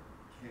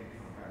can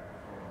come back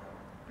from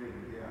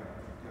being down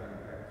to going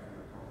back to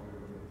the top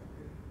where we're meant to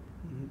be.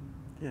 Mhm.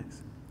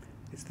 Yes.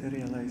 It's the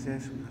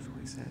realization, as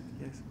we said,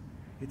 yes.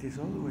 It's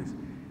always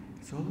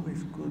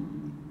good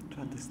to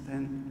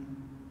understand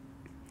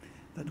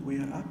that we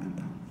are up and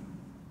down.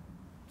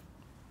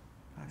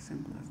 As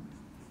simple as this.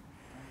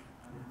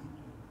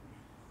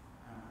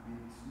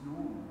 It's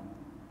normal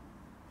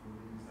for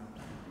these ups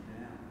and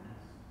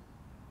downs,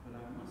 but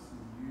I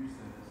mustn't use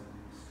that as an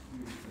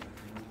excuse that I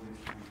can always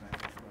come back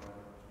to God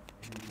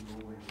and He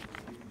will always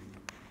forgive me.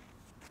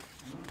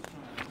 I must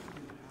try a little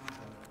bit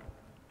harder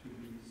to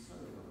be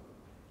sober,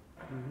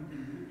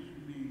 which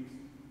means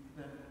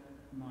that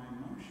my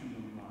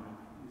emotional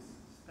life is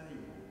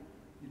stable.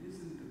 It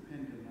isn't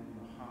dependent on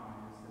the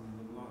highs and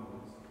the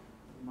lows,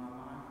 but my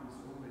life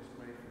is always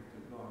grateful to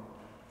God.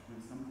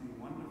 When something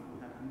wonderful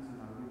happens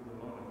and I win the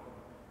lotto,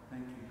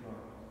 thank you,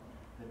 God,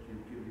 that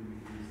you've given me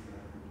this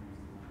that I could use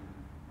the money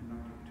and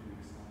not get too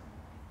excited.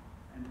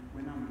 And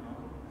when I'm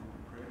low and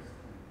depressed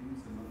and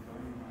things are not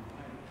going my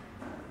way,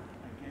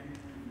 again,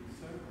 to be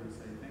sober and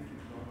say, thank you,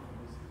 God, for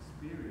this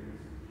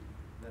experience,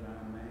 that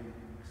I may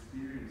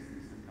experience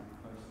this and come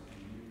closer to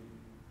you.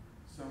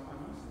 So I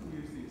mustn't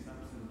use these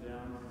ups and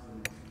downs as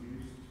an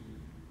excuse to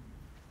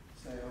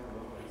say, oh,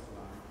 well, that's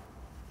life,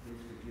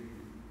 please forgive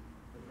me.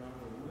 But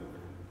rather work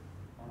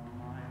on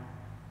my,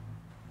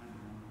 I don't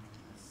know,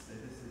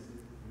 asceticism,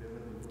 whatever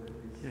the word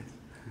is, Yes.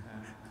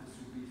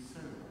 to be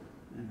sober.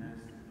 And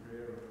as the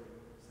prayer of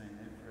St.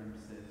 Ephraim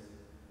says,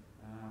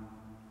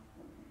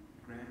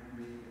 grant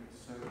me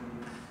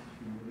soberness,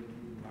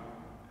 humility,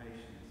 love,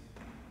 patience.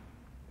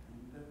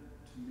 And that,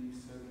 to me,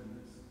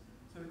 soberness.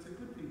 So it's a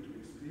good thing to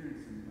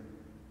experience them, but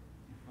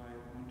if I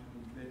want to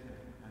be better,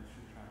 I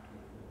should try to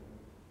avoid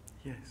them.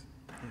 Yes.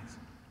 Yes.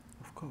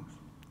 Of course.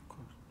 Of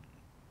course.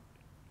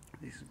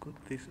 This is good.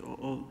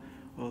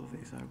 All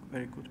these are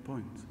very good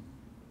points.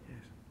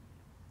 Yes.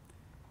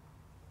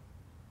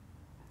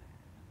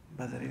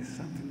 But there is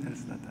something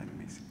else that I'm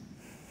missing.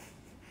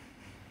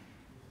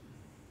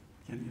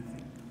 Can you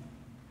think?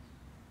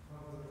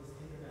 Probably just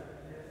think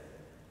about death,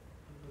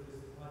 because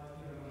what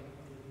you know,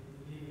 we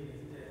believe in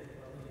is death,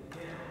 but when you're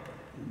down,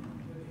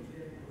 when you're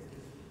dead, because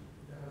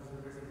there was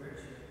a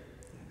resurrection,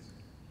 Yes.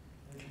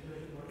 and because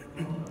you want to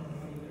go on,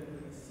 when you get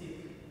really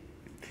sick,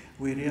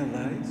 We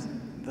realize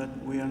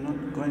that we are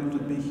not going to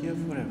be here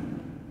forever.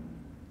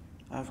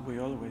 As we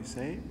always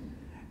say,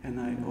 and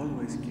I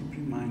always keep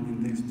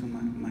reminding this to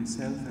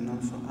myself and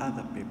also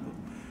other people.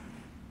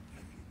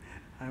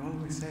 I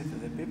always say to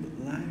the people,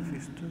 life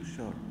is too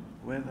short.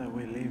 Whether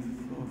we live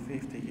for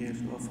 50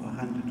 years or for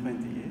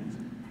 120 years,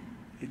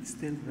 it's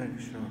still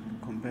very short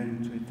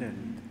comparing to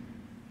eternity.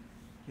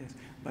 Yes,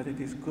 but it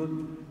is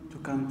good to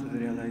come to the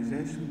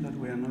realization that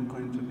we are not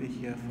going to be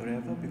here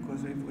forever,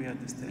 because if we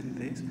understand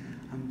this,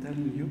 I'm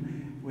telling you,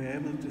 we're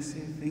able to see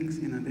things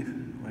in a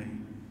different way.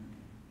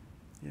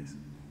 Yes?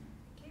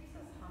 It keeps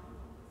us humble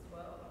as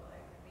well,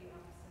 like the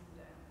ups and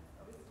downs.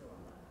 Are we still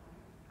on that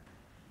point?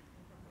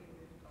 We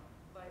moved on.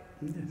 Like,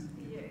 Yes.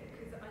 yeah,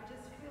 because I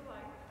just feel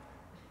like,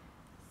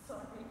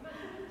 sorry,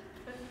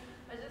 but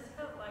I just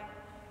felt like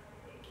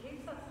it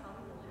keeps us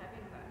humble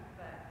having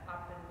that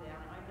up and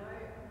down. I know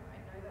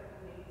that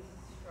we need to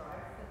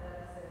strive for that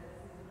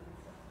asceticism and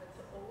stuff, but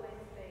to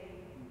always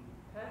be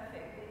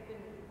perfect, even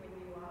when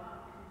you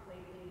are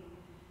completely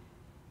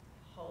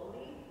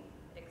holy,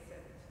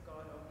 except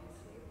God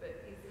obviously,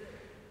 but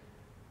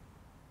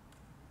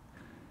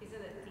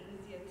isn't it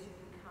easier to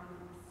become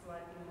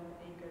slightly more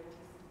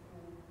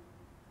egotistical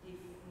if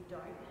we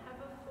don't have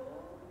a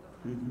fall? It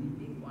doesn't have to be a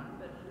big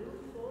one, but a little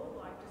fall,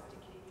 like just to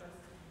keep us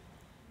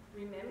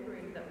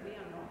remembering that we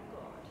are not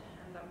God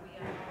and that we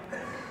are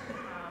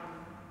not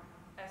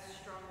as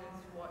strong as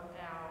what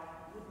our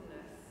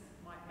goodness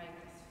might make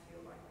us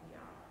feel like we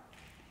are.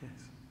 Yes.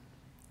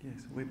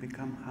 Yes, we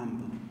become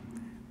humble.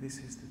 This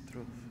is the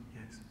truth.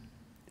 Yes.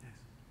 Yes.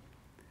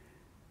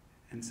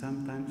 And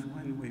sometimes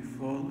when we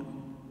fall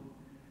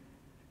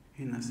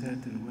in a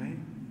certain way,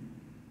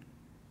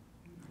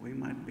 we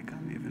might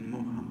become even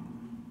more humble.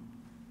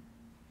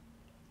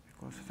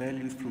 Because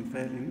failings from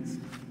failings,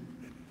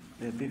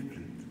 they're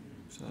different.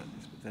 So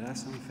there are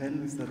some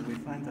failings that we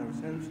find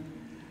ourselves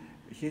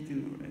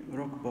hitting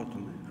rock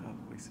bottom, how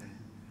we say.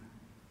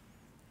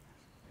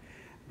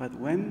 But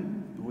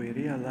when we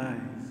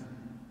realize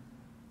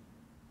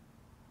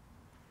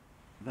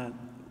that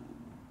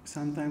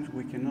sometimes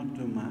we cannot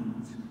do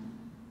much,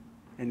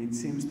 and it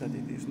seems that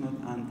it is not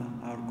under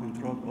our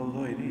control,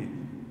 although it is,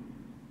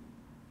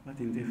 but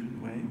in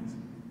different ways,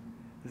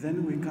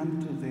 then we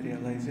come to the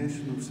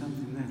realization of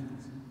something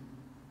else,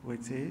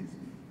 which is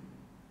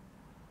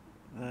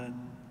that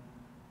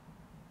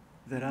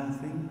there are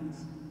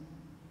things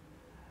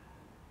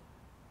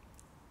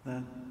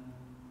that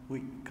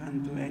we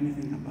can't do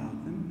anything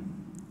about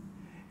them,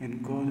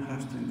 and God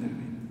has to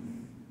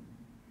intervene.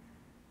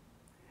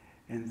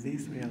 And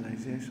this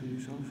realization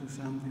is also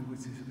something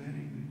which is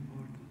very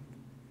important.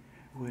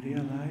 We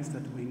realize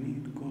that we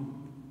need God.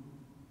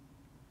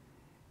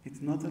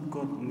 It's not that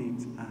God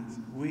needs us.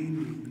 We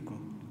need God.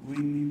 We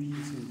need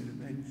His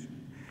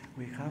intervention.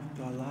 We have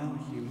to allow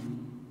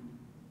Him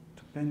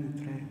to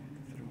penetrate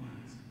through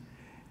us.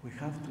 We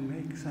have to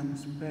make some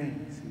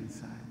space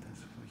inside us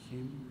for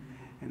Him,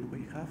 and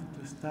we have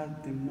to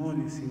start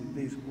demolishing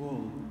this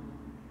wall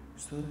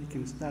so that it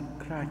can start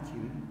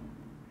cracking.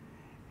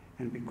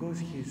 And because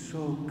He is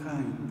so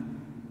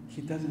kind,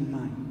 He doesn't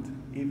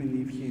mind,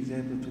 even if He is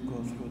able to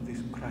go through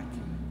this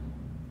cracking.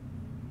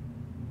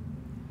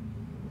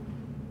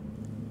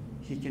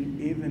 He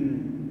can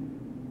even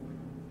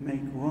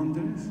make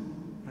wonders,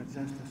 but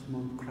just a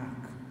small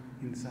crack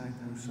inside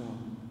our soul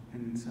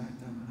and inside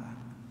our heart.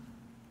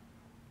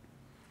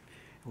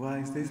 Why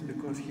is this?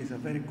 Because He is a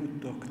very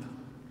good doctor.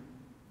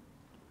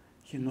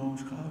 He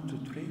knows how to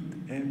treat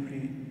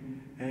every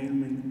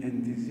ailment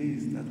and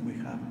disease that we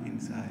have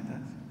inside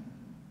us.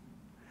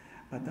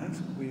 But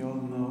as we all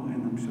know,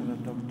 and I'm sure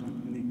that Dr.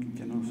 Nick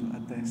can also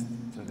attest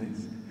to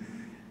this,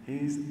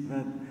 is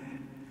that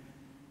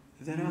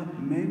there are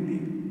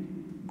many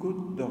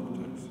good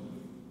doctors,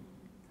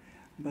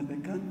 but they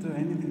can't do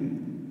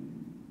anything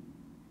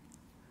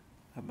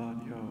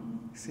about your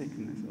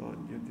sickness or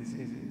your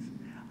diseases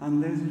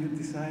unless you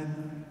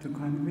decide to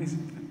go and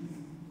visit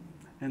them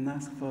and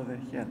ask for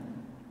their help.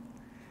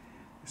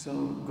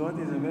 So God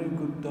is a very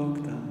good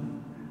doctor,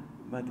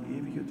 but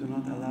if you do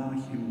not allow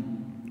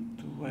Him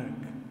to work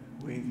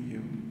with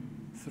you,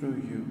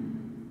 through you,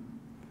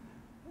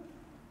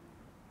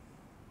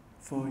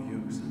 for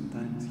you,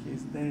 sometimes He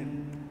is there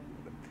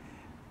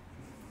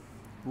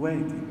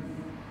waiting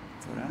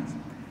for us,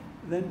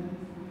 then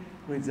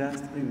we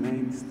just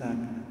remain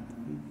stagnant.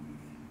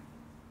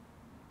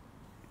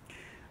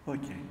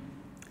 Okay,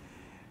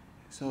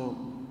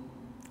 so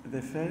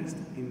the first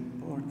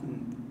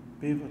important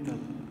pivotal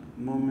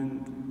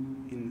moment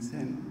in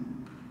Saint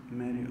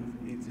Mary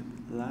of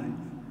Egypt's life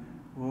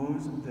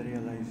was the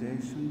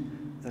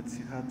realization that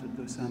she had to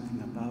do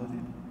something about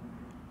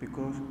it,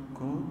 because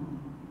God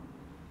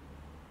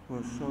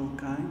was so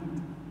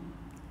kind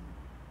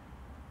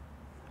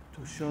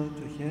to show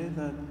to her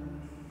that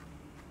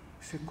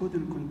she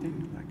couldn't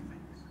continue like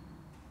this,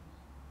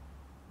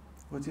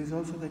 which is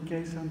also the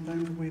case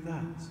sometimes with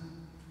us.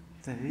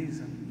 There is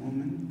a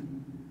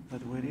moment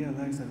that we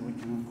realize that we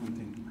cannot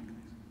continue like this.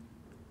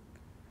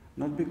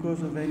 Not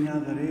because of any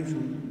other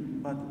reason,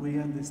 but we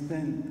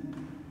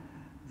understand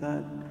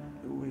that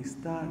we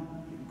start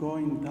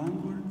going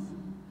downwards,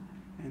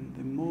 and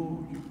the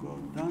more you go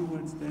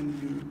downwards, then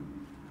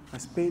you are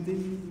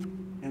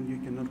speeding, and you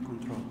cannot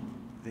control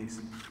this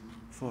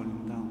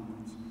falling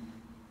downwards.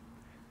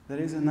 There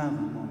is another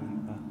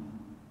moment,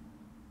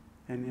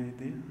 but any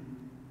idea?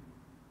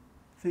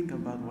 Think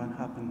about what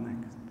happened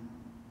next.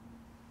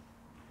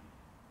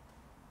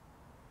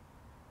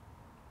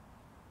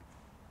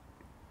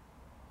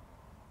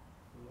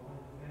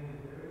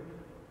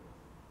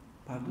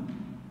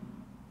 Pardon?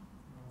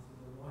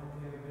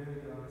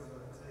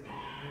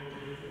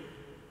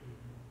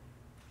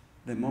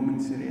 The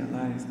moment she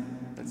realized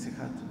that she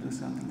had to do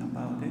something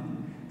about it,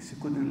 she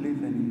couldn't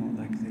live anymore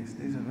like this.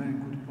 This is a very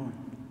good point.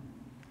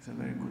 It's a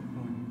very good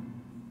point.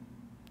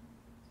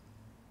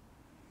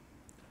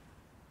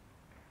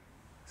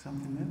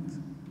 Something else?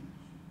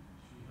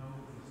 She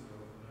humbled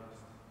herself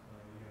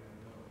and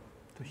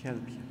asked to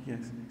help her,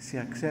 yes. She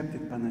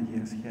accepted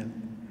Panagia's help.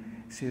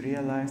 She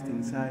realized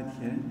inside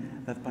her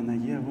that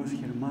Panagia was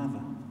her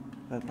mother,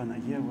 that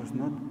Panagia was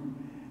not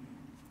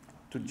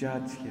to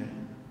judge her,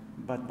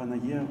 but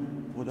Panagia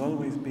would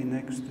always be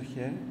next to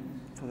her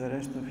for the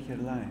rest of her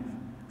life.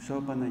 So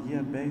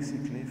Panagia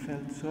basically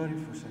felt sorry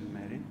for St.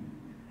 Mary,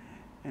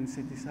 and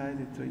she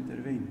decided to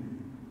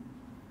intervene.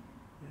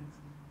 Yes.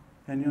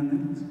 Anyone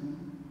else?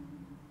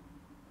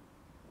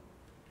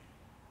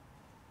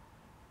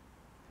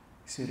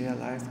 She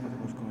realized what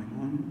was going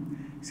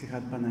on. She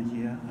had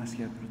Panagia as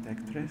her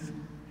protectress.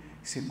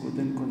 She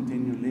couldn't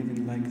continue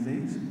living like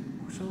this.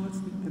 So what's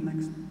the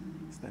next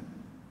step?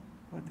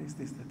 What is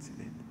this that she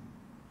did?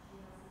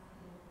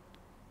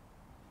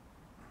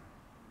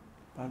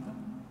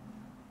 Pardon?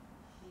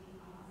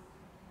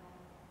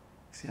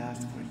 She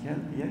asked for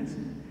help, yes.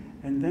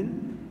 And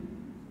then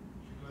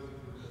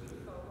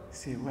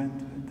she went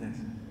to the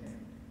desert. Yes.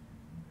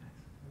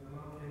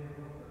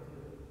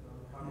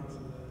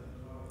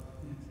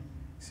 Yes.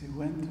 She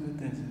went to the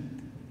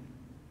desert.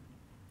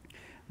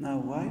 Now,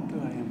 why do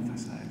I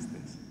emphasize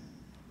this?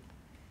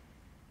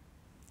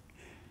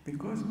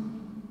 Because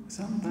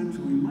sometimes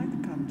we might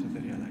come to the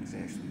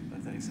realization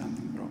that there is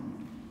something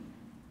wrong.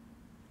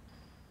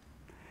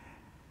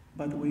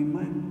 But we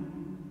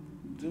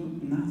might do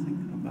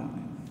nothing about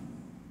it.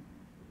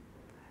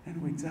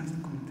 And we just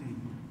continue.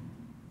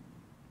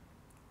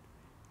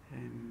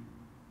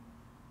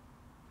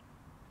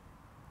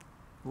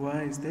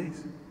 Why is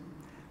this?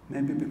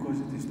 Maybe because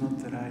it is not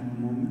the right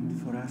moment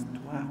for us to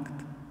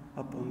act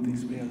upon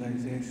this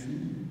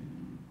realization.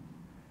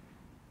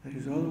 There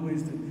is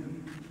always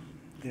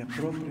the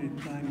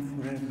appropriate time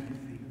for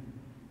everything.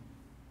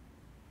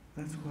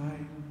 That's why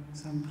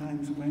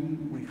sometimes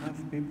when we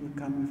have people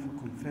coming for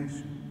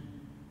confession,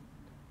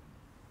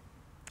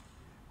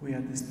 we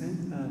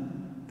understand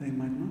that they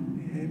might not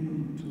be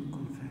able to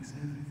confess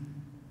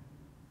everything.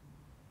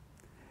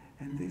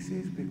 And this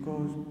is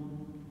because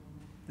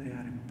they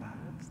are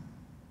embarrassed,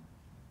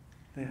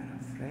 they are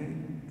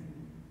afraid,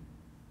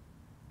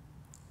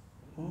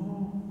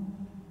 or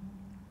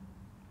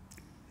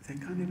they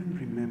can't even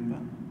remember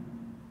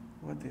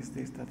what is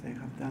this that they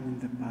have done in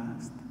the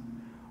past,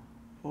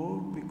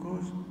 or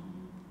because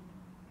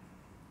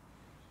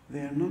they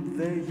are not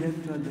there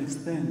yet to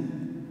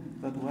understand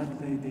that what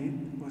they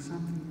did was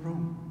something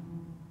wrong.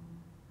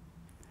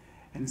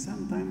 And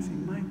sometimes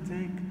it might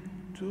take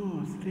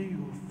 2 or 3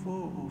 or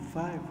 4 or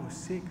 5 or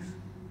 6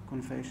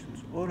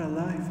 confessions, or a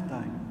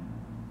lifetime,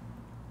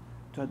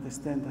 to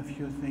understand a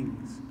few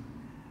things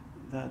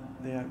that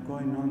they are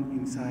going on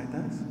inside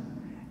us,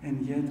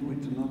 and yet we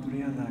do not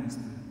realize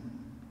them.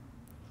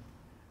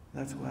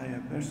 That's why I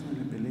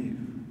personally believe,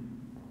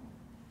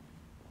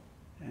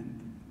 and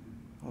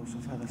also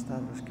Father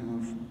Stavros can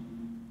also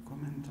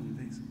comment on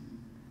this,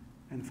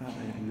 and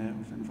Father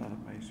Ieronymos and Father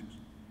Parish.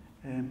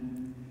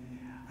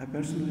 I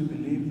personally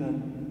believe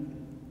that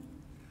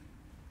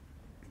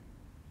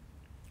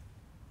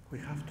we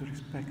have to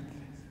respect this.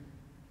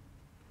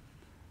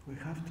 We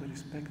have to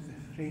respect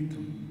the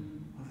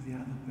freedom of the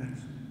other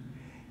person,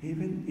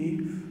 even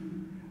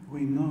if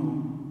we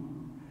know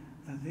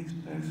that this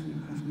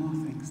person has more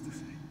things to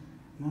say,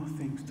 more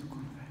things to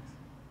confess.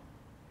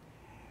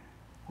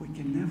 We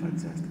can never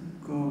just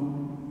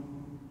go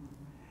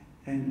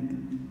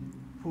and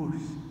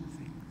push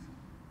things.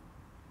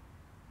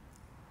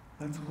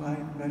 That's why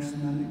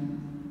personally,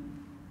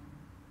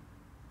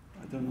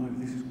 I don't know if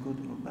this is good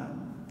or bad,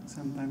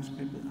 sometimes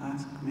people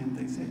ask me and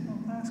they say,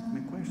 "Oh, ask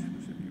me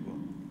questions if you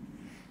want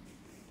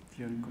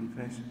during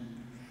confession."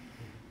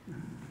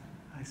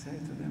 I say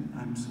to them,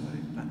 "I'm sorry,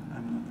 but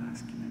I'm not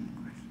asking any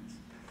questions."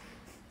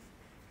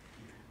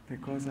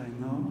 Because I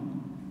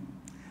know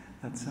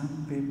that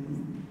some people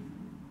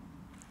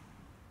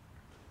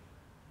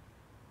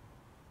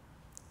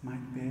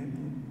might be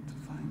able to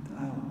find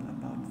out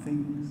about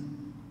things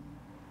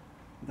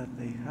that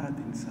they had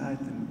inside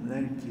them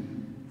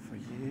lurking for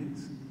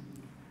years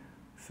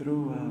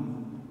through a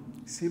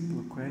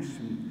simple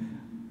question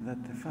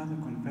that the Father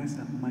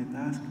Confessor might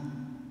ask,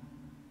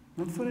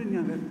 not for any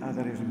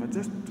other reason, but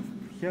just to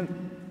help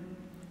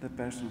the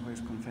person who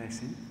is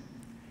confessing.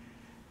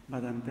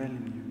 But I'm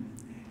telling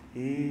you,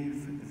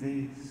 if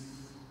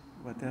this,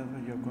 whatever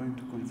you're going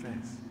to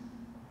confess,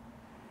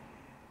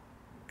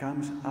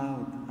 comes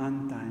out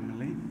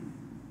untimely,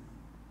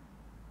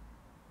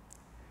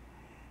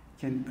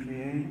 can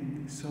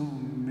create so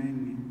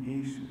many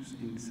issues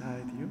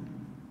inside you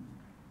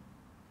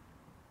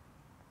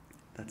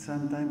that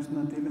sometimes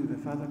not even the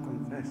Father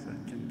Confessor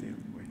can deal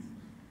with.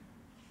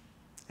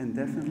 And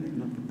definitely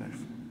not the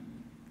person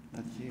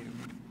that she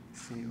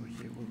or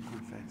he will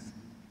confess.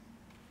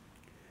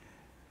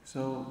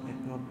 So,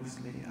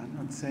 obviously, I'm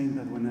not saying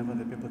that whenever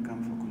the people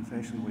come for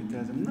confession, we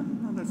tell them,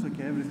 no, that's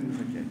okay, everything is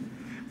okay.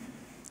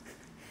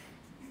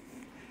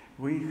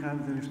 We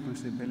have the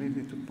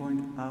responsibility to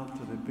point out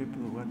to the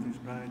people what is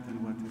right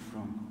and what is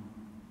wrong.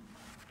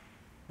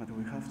 But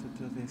we have to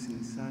do this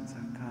in such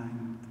a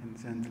kind and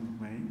gentle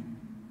way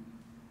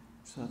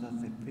so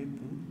that the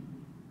people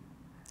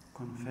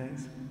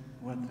confess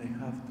what they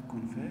have to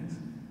confess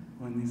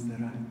when is the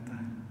right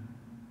time.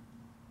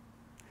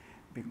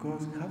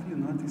 Because have you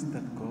noticed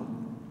that God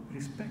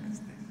respects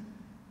this?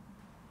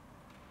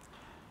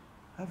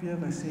 Have you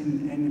ever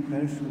seen any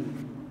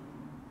person,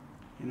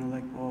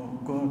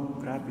 God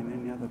grabbing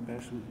any other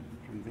person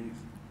from this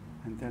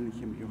and telling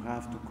him, you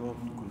have to go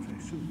to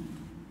confession?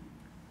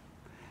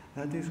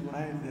 That is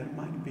why there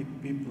might be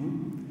people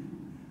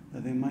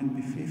that they might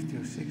be 50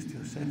 or 60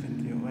 or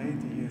 70 or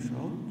 80 years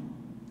old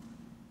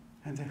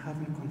and they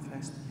haven't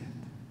confessed yet.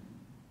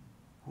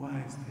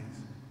 Why is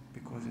this?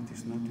 Because it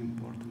is not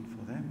important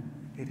for them.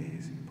 It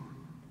is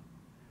important.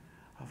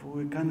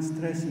 We can't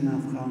stress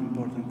enough how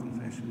important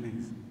confession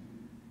is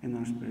in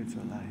our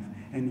spiritual life.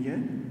 And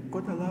yet,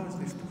 God allows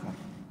this to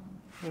happen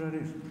for a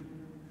reason.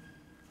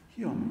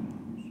 He only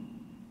knows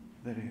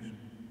the reason.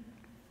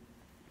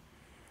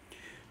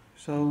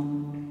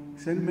 So,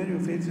 Saint Mary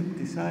of Egypt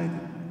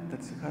decided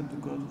that she had to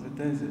go to the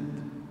desert.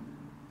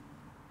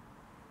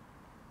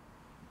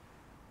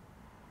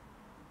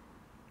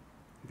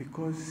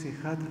 because she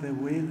had the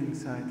will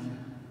inside her.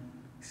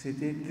 She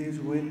did this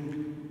will.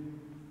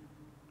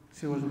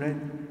 She was ready.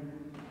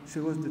 She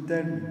was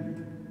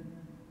determined.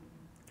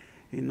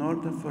 In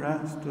order for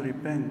us to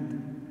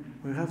repent,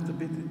 we have to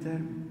be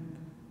determined.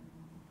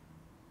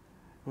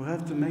 We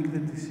have to make the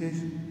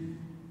decision.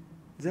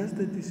 Just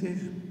the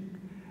decision,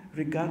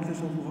 regardless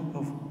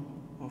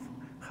of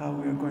how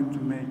we are going to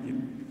make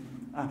it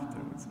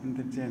afterwards in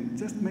the journey.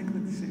 Just make the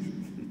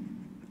decision.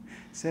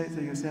 Say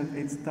to yourself,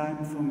 it's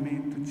time for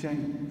me to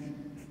change.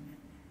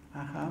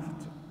 I have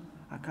to.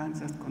 I can't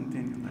just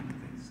continue like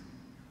this.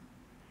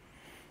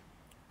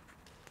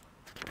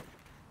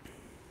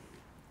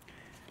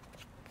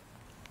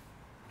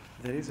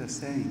 There is a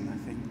saying, I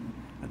think,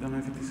 I don't know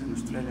if it is an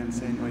Australian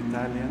saying or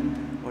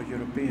Italian or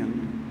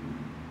European.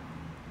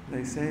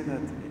 They say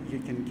that you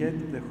can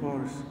get the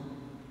horse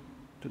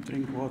to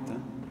drink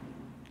water.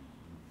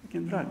 You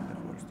can drag the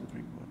horse to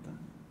drink water.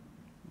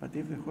 But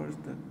if the horse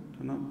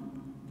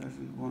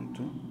doesn't want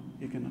to,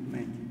 you cannot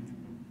make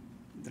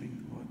it drink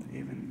water,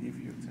 even if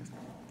you just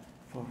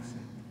force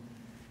it.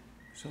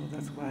 So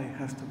that's why it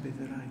has to be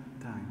the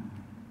right time.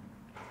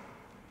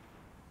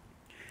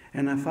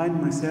 And I find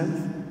myself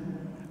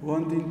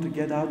wanting to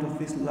get out of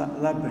this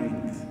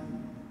labyrinth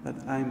that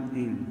I'm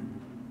in.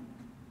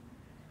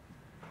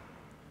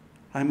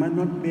 I might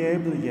not be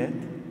able yet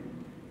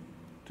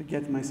to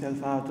get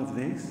myself out of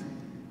this,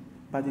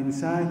 but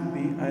inside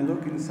me, I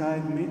look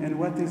inside me, and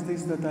what is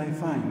this that I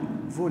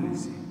find?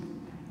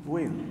 Volition,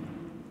 will.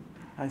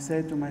 I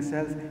say to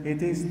myself,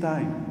 it is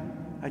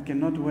time. I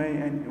cannot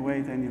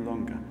wait any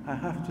longer. I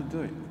have to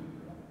do it.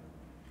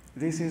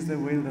 This is the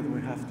will that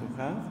we have to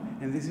have,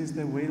 and this is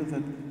the will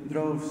that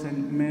drove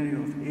Saint Mary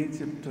of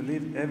Egypt to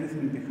leave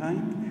everything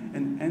behind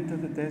and enter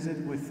the desert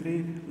with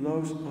 3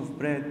 loaves of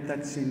bread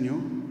that she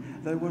knew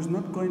that was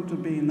not going to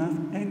be enough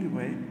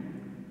anyway,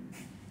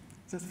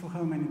 just for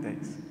how many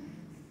days?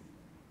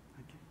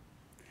 Okay.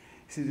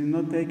 She did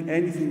not take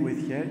anything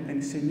with her,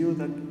 and she knew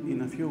that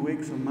in a few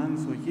weeks or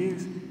months or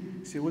years,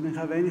 she wouldn't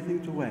have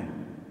anything to wear.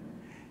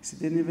 She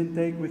didn't even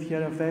take with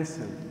her a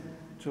vessel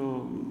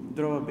to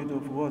draw a bit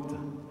of water.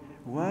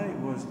 Why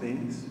was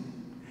this?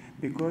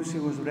 Because she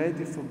was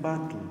ready for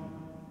battle.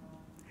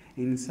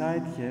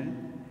 Inside her,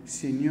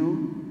 she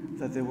knew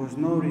that there was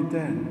no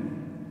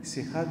return.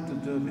 She had to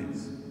do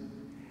this.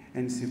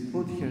 And she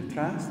put her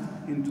trust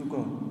into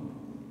God.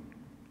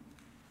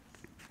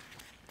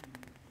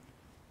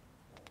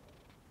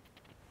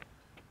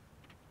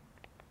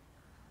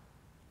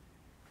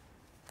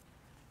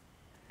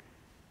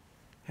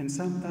 And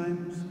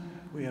sometimes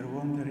we are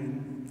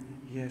wondering,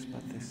 yes,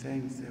 but the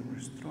saints, they were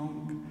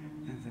strong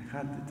and they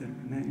had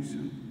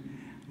determination.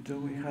 Do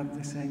we have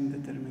the same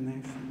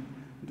determination?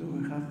 Do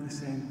we have the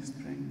same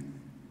strength?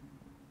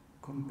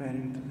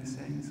 Comparing to the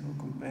saints or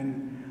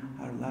comparing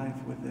our life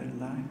with their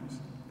lives?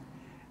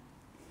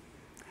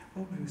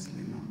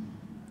 Obviously not.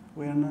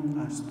 We are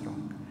not as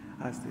strong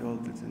as the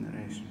older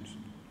generations.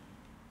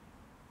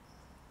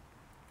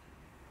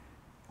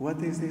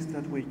 What is this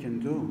that we can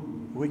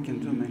do? We can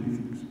do many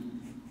things.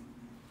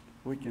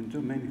 We can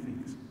do many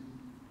things.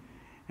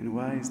 And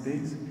why is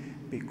this?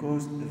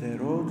 Because the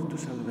road to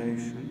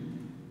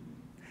salvation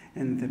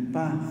and the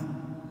path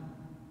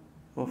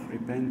of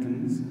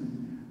repentance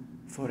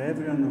for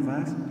every one of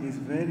us is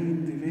very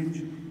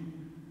individual.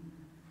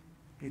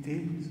 It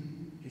is.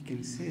 You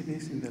can see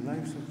this in the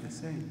lives of the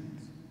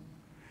saints.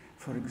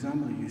 For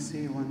example, you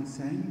see one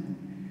saint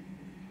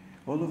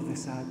all of a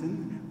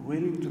sudden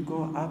willing to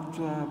go up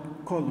to a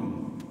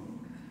column.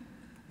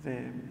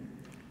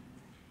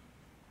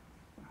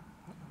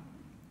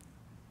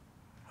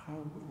 How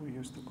we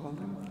used to call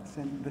them?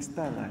 The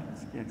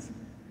starlights, yes.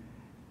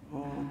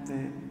 Or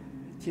the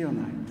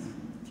Chionites.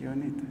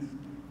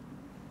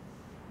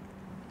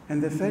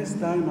 And the first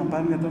time,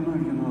 apparently, I don't know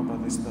if you know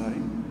about this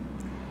story,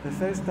 the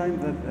first time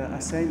that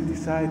a saint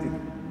decided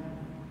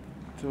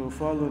to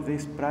follow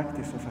this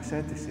practice of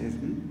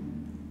asceticism,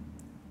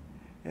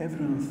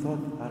 everyone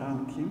thought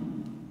around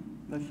him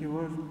that he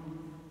was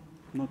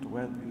not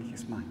well in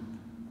his mind.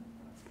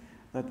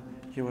 That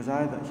he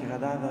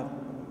had either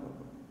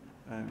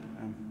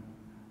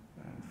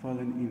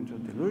fallen into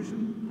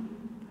delusion,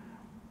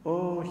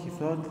 or he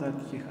thought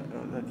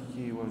that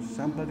he was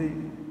somebody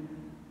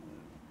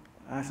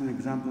as an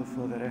example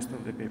for the rest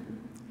of the people.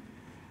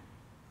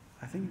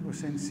 I think it was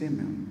Saint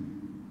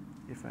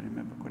Simeon, if I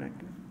remember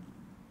correctly.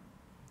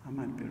 I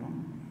might be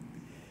wrong.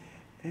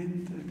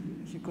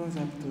 And he goes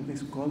up to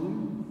this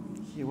column.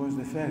 He was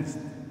the first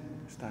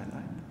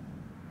starlight.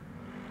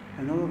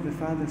 And all of the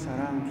fathers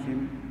around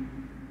him,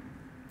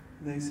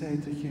 they say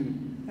to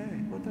him,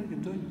 "Hey, what are you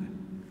doing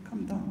there?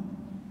 Come down.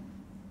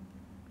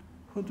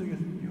 Who do you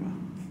think you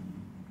are?"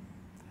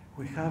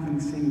 We haven't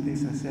seen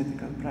this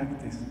ascetical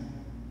practice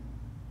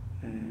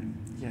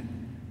yet.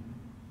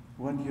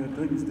 What you are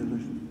doing is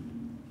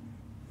delusion.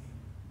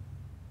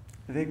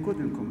 They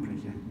couldn't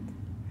comprehend.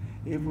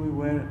 If we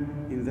were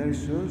in their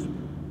shoes,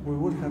 we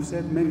would have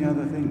said many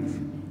other things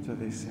to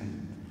this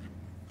saint.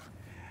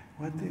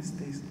 What is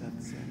this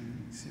that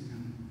Saint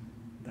Simeon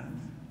does?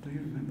 Do you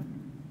remember?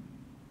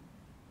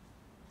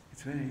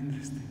 It's very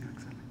interesting,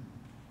 actually.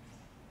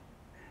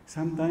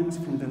 Sometimes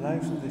from the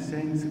lives of the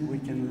saints we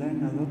can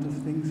learn a lot of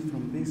things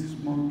from these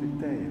small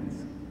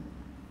details.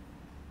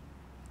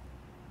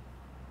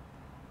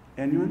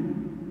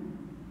 Anyone?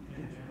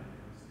 Yes.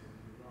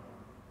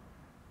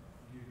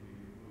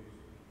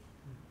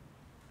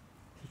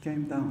 He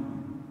came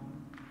down.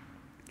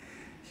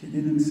 He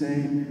didn't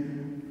say,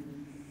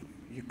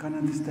 "You can't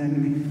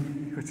understand me,"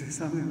 which is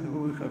something that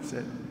we would have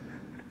said.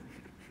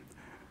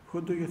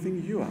 "Who do you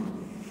think you are,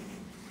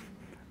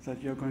 that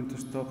you're going to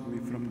stop me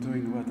from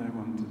doing what I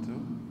want to do?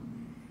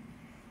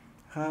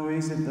 How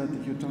is it that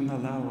you don't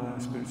allow a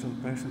spiritual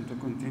person to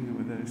continue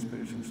with their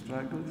spiritual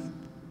struggles?"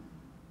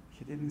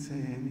 He didn't say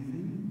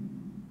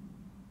anything.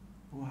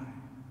 Why?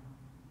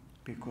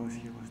 Because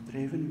he was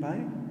driven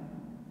by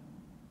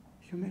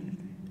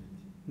humility,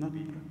 not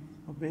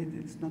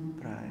obedience, not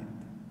pride.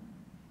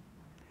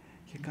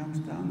 He comes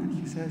down and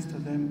he says to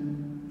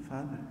them,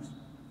 "Fathers,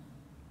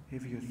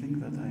 if you think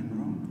that I am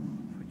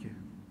wrong, forgive.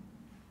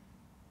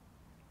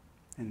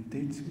 And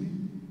teach me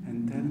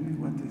and tell me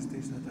what is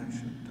this that I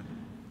should do."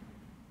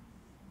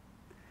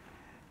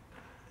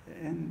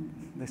 And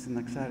the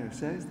Synaxario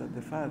says that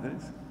the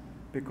fathers,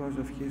 because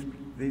of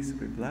this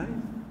reply,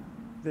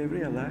 they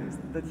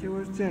realized that he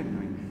was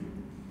genuine.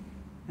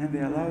 And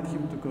they allowed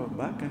him to go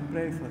back and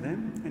pray for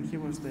them, and he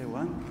was the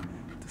one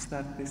to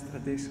start this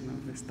tradition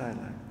of the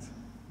stylites.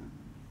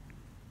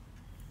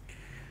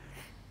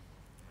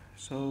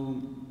 So,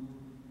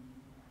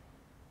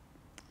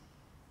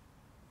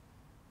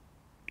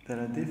 there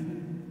are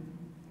different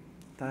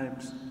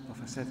types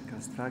of ascetical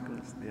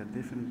struggles, there are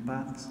different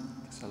paths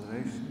to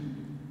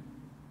salvation.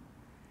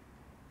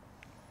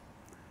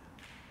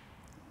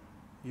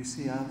 You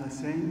see other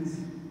saints,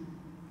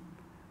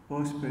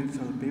 or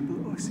spiritual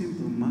people, or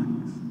simple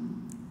monks,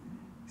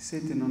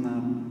 sitting on a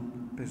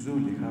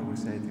pezouli, how we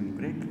say it in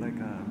Greek,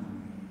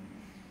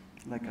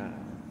 like a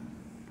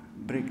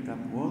bricked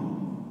up wall,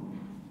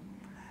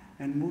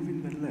 and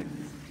moving their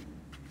legs.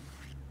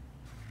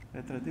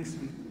 The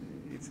tradition,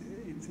 it's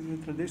in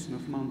the tradition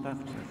of Mount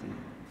Athos, I think.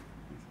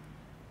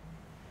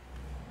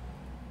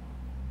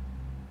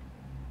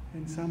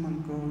 And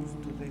someone goes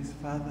to this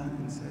father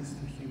and says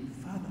to him,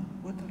 "Father,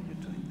 what are you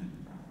doing there?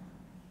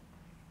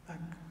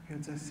 Like, you're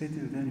just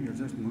sitting there, you're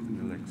just moving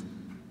your legs."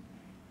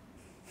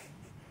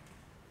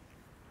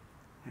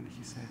 And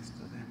he says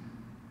to them,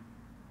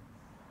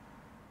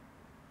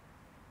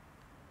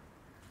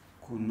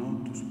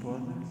 "Κουνώ τους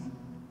πόδες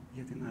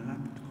για την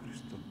αγάπη του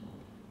Χριστού."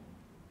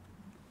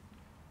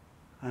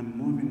 I'm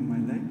moving my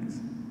legs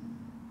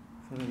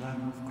for the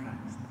love of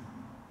Christ.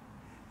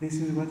 This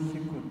is what he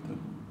could do.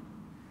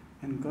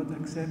 And God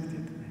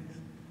accepted this.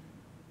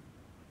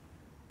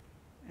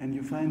 And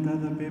you find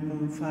other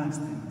people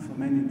fasting for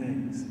many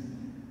days.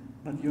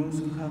 But you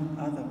also have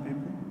other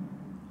people,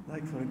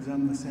 like for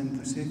example Saint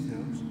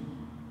Dositheos,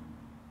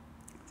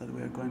 that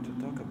we are going to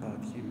talk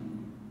about him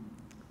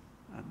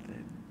at the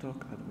talk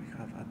that we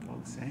have at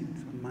All Saints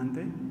on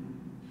Monday.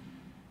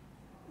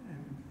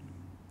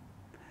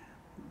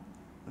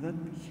 That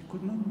he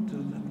could not do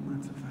that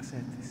much of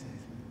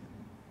asceticism.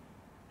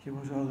 He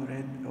was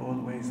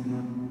always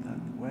not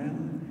that well.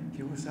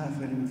 He was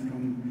suffering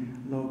from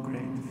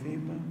low-grade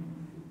fever.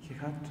 He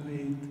had to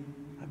eat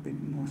a bit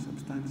more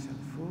substantial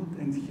food,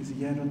 and his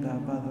Geronda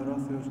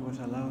Abbot was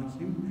allowing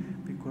him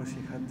because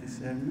he had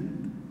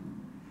discernment.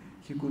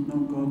 He could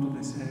not go to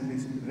the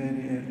service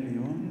very early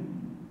on.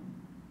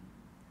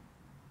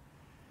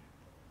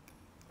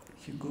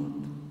 He got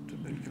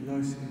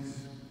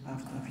tuberculosis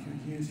after a few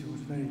years. He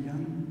was very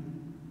young.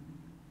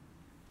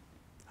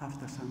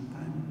 After some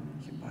time,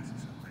 he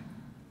passes away.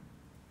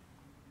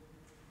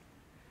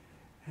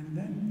 And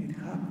then it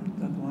happened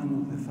that one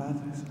of the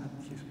fathers at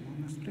his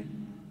monastery,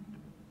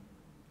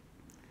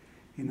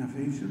 in a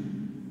vision,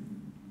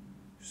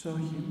 saw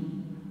him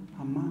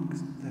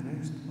amongst the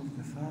rest of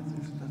the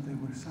fathers that they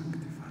were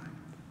sanctified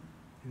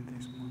in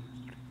this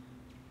monastery.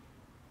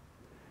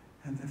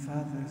 And the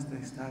fathers,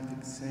 they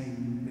started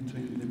saying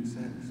between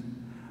themselves,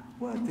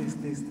 "What is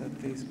this that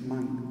this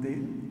monk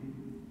did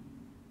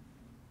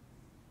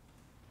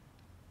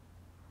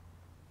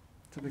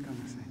to become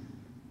a saint?"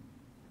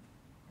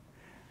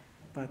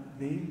 But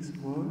this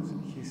was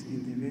his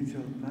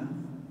individual path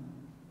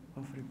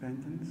of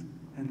repentance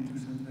and to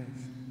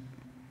salvation,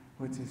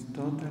 which is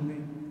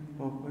totally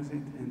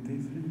opposite and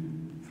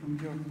different from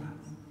your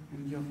path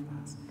and your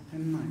path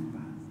and my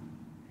path.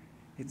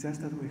 It's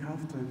just that we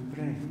have to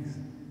embrace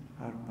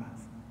our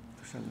path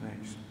to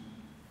salvation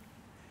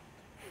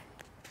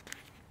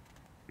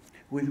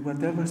with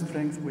whatever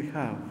strength we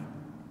have.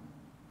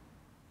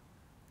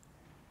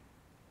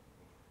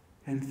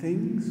 And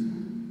things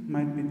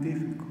might be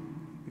difficult,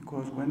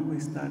 because when we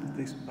start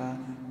this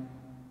path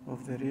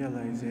of the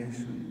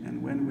realization,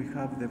 and when we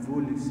have the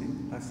voulicy,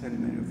 as Saint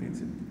Mary of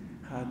Egypt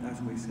had,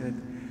 as we said,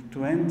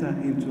 to enter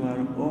into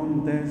our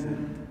own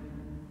desert,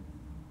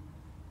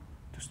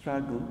 to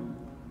struggle,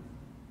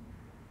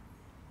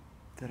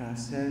 there are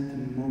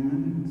certain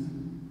moments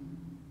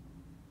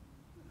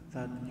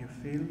that you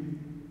feel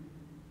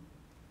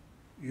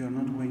you are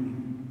not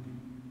winning.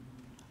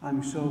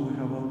 I'm sure we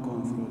have all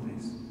gone through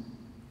this.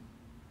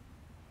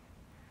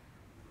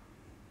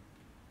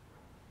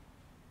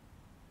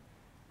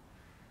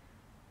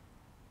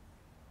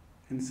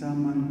 And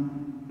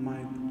someone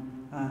might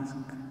ask,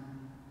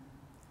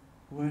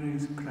 where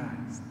is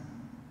Christ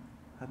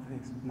at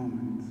this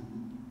moment?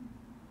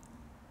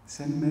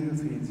 Saint Mary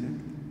of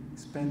Egypt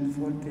spent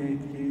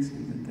 48 years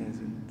in the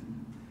desert,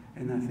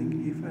 and I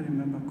think if I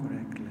remember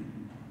correctly,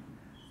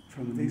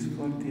 from these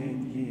 48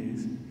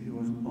 years, it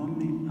was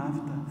only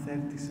after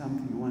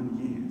 30-something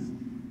years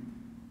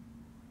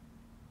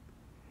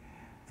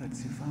that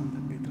she found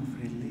a bit of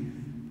relief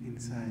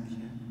inside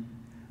her,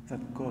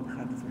 that God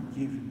had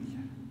forgiven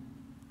her.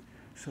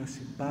 So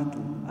she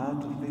battled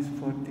out of these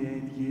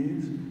 48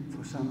 years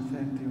for some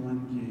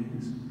 31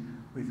 years,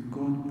 with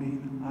God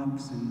being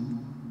absent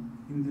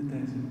in the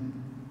desert.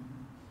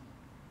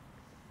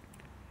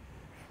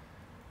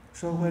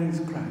 So where is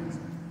Christ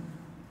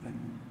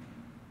then?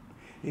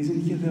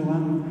 Isn't he the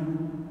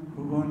one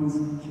who wants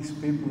his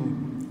people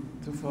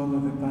to follow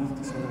the path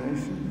to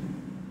salvation?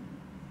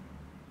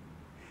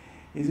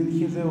 Isn't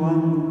he the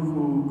one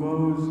who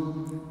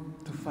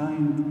goes to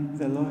find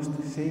the lost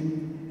sheep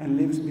and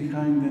leaves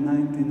behind the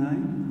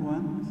 99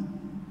 ones?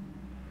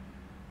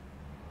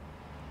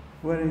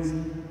 Where is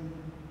he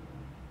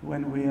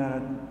when we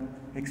are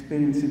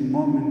experiencing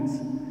moments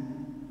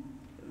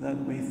that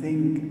we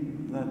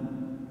think that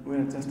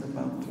we're just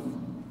about to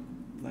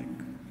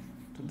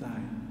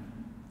die,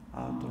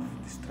 out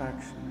of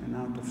distraction and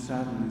out of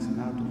sadness and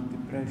out of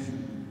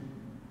depression,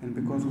 and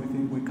because we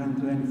think we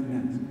can't do anything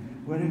else?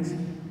 Where is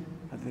he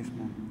at this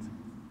moment?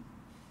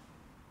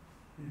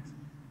 Yes.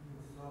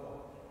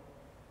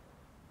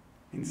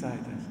 Inside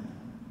us.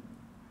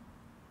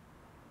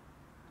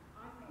 I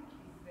think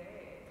he's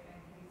there and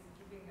he's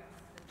giving us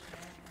the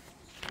chance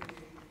to,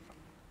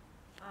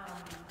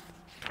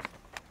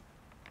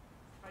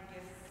 I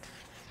guess,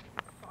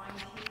 find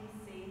him,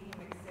 see him,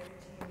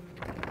 accept him,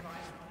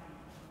 invite him.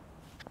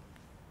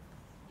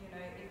 You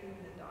know, even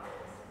in the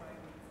darkest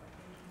moments, I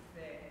think he's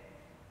there.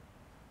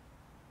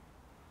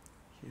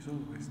 He's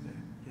always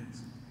there, yes.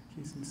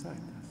 He's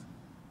inside us,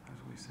 as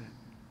we said.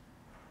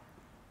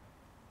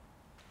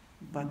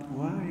 But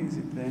why is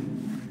it then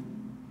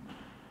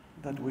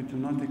that we do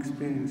not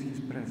experience his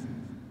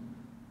presence?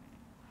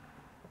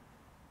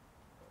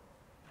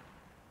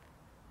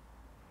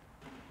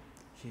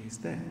 He is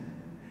there.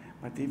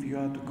 But if you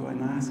are to go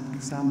and ask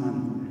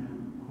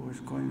someone who is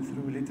going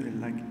through literally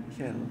like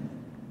hell,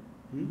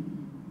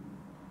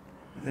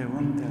 they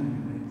won't tell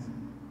you this.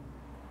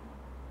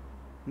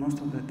 Most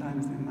of the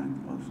times they might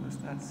also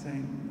start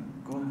saying,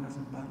 God has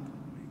abandoned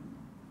me.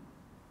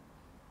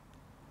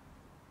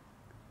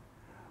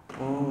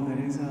 Oh,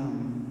 there is a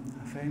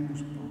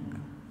famous book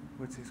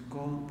which is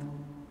called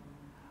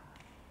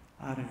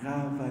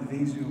Αργά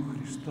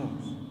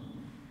Χριστός.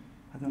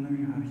 I don't know if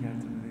you have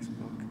heard of this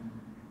book.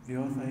 The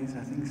author is,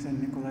 I think, Saint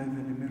Nikolai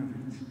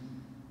Velimirovich,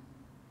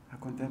 a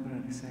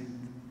contemporary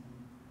saint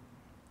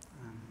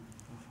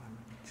of our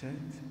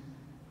church.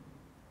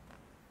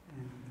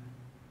 And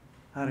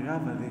Αργά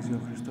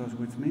Χριστός,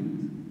 which means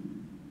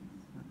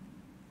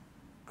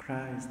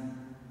Christ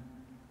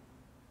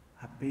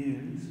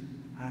appears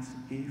as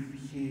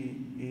if he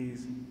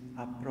is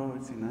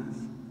approaching us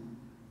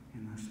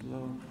in a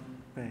slow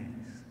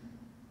pace.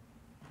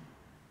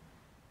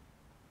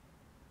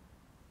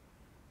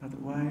 But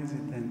why is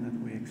it then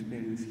that we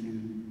experience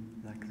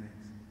him like this?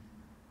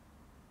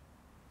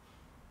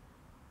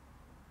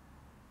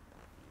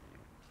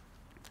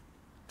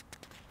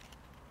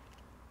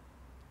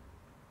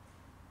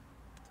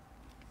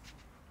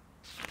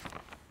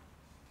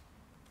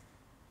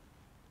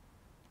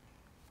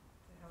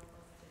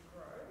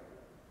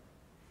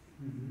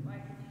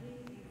 Like, if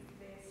he is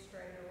there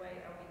straight away,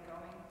 are we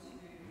going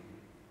to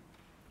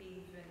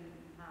even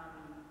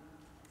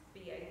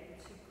be able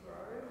to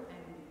grow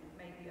and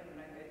maybe, I don't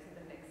know, go to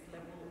the next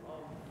level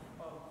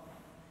of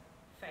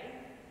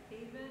faith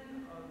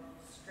even, of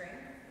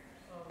strength,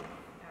 of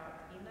our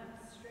inner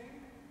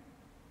strength?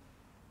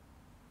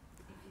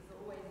 If he's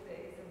always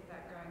there, isn't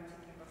that going to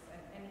give us,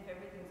 and if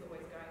everything's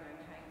always going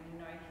okay and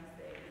we know he's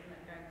there, isn't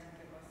that going to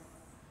give us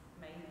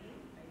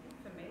maybe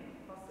for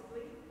me,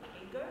 possibly,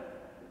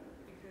 ego?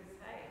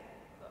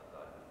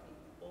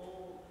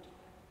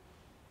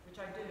 Which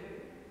I do,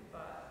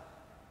 but...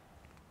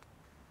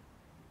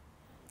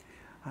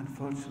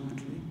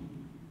 Unfortunately,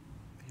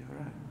 you're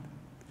right.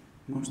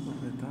 Most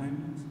of the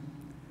times,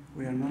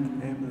 we are not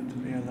able to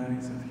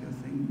realize a few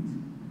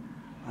things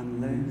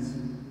unless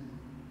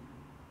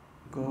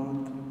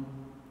God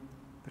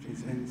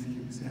presents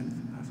himself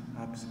as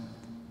absent.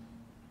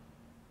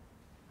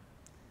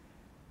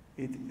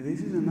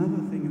 This is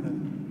another thing that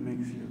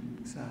makes you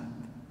sad.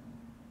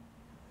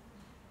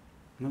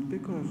 Not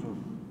because of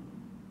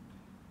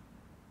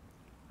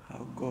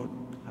how God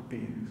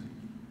appears,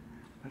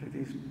 but it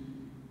is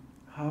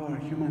how our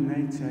human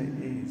nature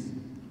is.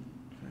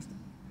 Just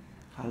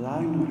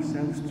allowing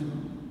ourselves to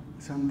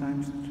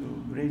sometimes to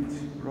reach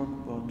rock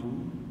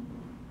bottom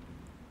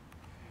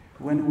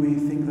when we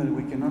think that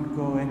we cannot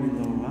go any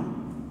lower,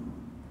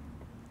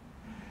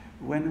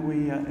 when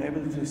we are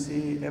able to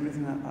see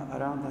everything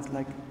around us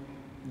like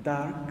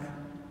dark,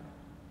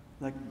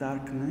 like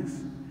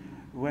darkness,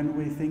 when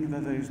we think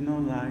that there is no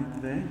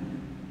light there,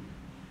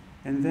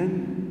 and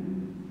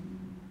then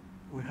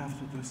we have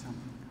to do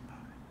something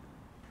about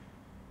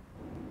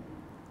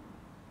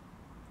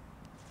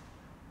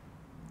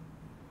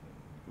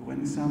it.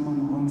 When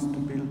someone wants to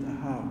build a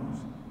house,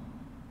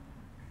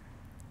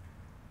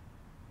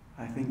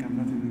 I think I'm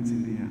not an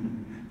engineer,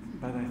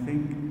 but I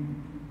think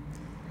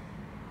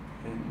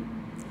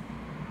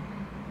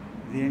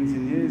the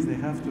engineers, they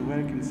have to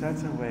work in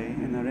such a way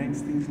and arrange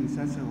things in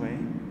such a way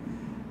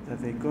that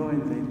they go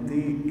and they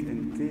dig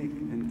and dig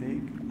and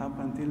dig up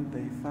until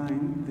they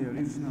find the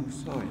original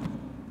soil.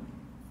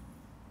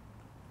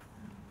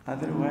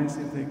 Otherwise,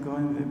 if they go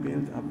and they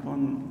build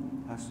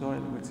upon a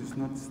soil which is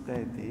not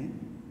steady,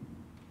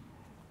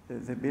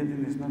 the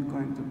building is not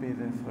going to be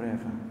there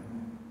forever.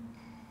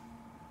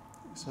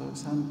 So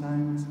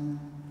sometimes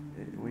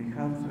we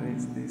have to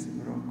reach this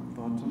rock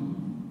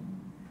bottom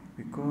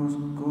because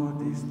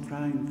God is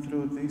trying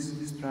through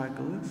these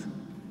struggles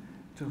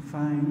to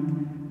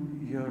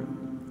find your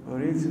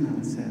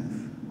original self.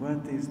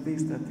 What is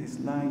this that is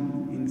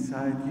lying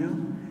inside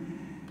you?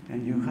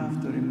 And you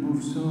have to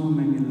remove so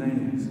many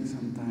layers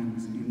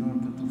sometimes in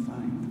order to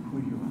find who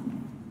you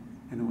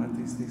are and what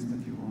is this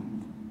that you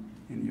want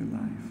in your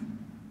life.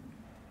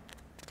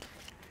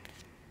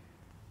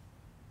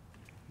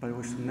 But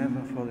we should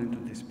never fall into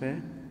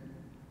despair.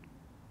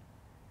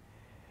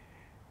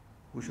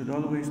 We should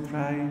always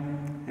try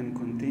and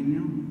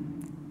continue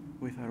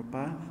with our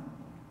path.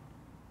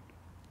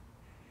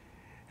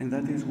 And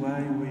that is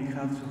why we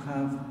have to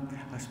have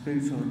a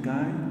spiritual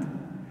guide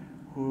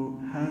who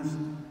has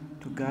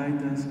to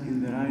guide us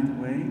in the right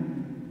way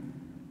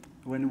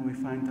when we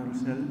find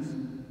ourselves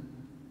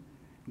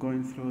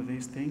going through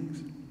these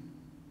things.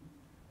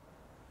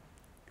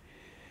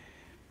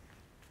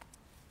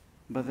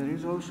 But there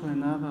is also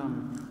another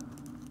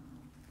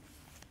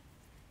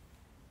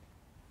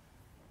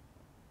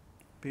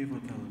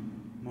pivotal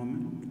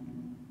moment.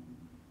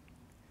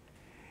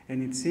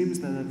 And it seems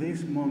that at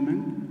this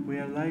moment we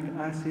are like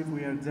as if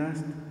we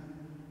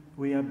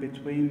are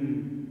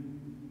between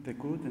the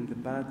good and the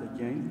bad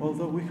again,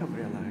 although we have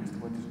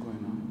realized what is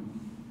going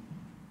on.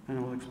 And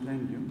I will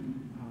explain to you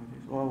how it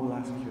is, or I will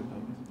ask you about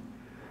it.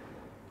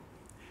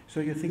 So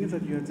you think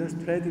that you are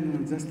just treading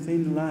on just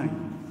thin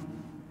line,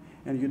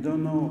 and you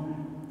don't know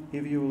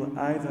if you will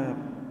either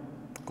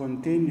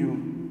continue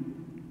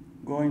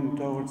going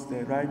towards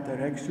the right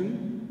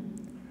direction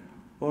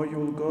or you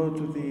will go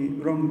to the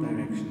wrong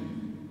direction.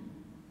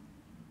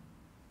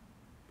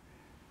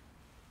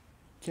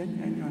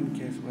 Can anyone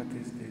guess what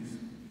is this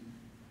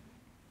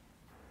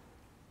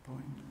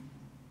point?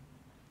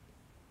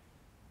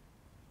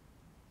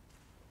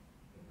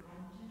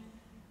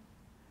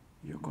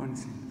 Your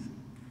conscience.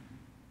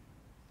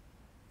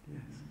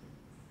 Yes.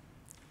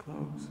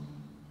 Close.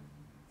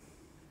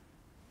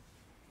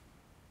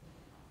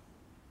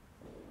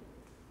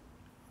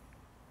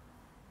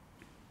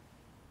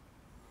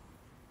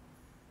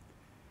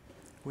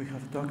 We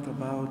have talked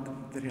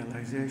about the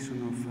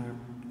realization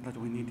of that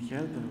we need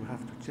help, that we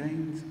have to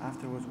change.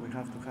 Afterwards, we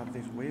have to have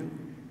this will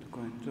to go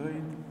and do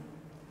it.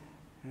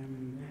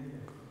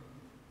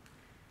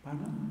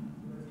 Pardon?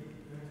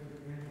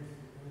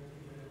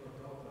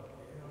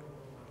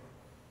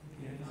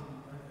 Yes.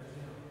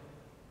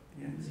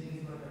 Yes.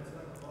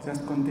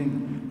 Just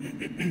continue.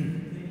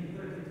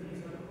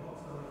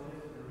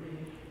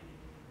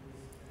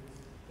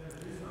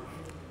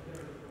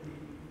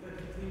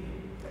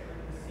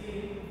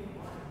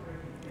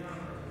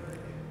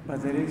 But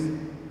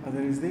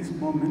there is this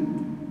moment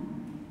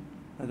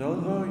that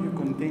although you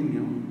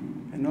continue,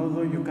 and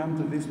although you come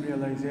to this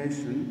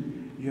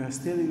realization, you are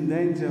still in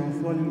danger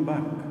of falling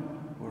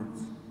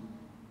backwards.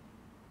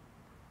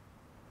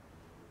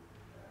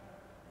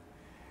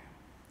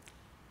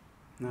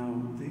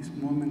 Now, this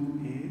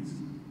moment is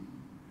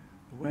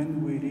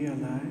when we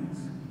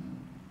realize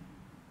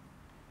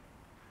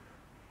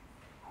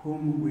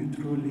whom we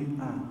truly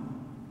are.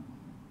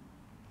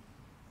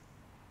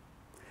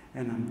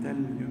 And I'm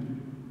telling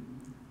you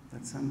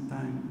that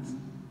sometimes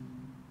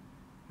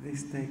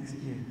this takes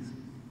years.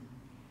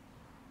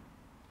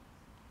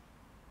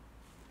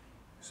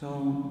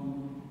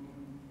 So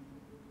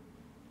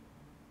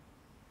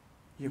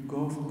you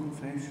go for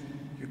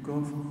confession, you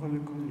go for Holy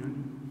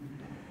Communion,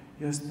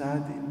 you're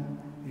studying,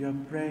 you're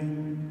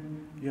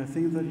praying, you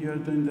think that you're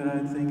doing the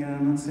right thing, and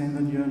I'm not saying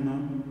that you're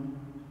not.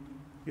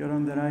 You're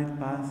on the right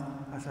path,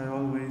 as I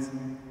always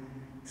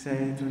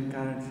say to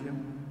encourage you.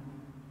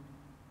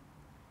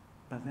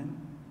 But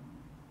then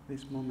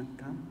this moment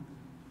comes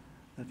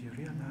that you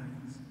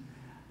realize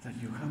that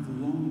you have a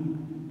long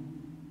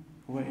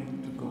way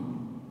to go.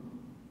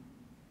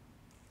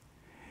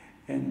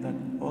 And that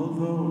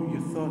although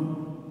you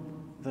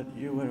thought that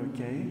you were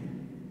okay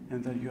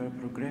and that you are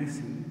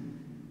progressing,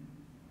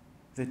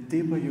 the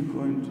deeper you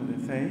go into the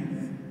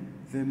faith,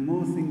 the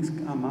more things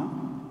come up,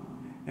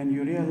 and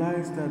you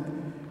realize that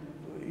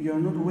you're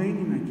not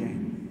winning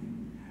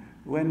again.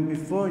 When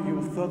before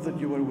you thought that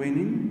you were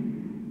winning,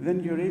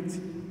 then you reach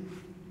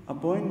a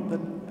point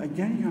that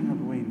again you're not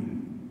winning.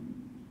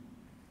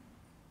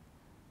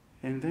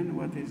 And then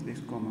what is this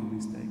common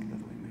mistake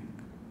that we make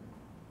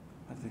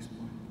at this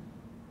point?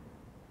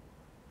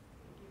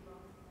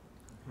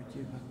 We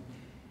give up.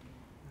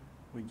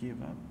 We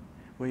give up.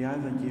 We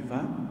either give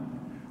up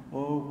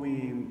or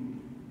we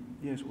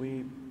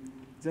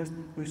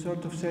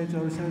sort of say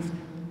to ourselves,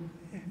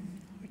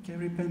 okay,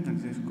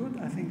 repentance is good.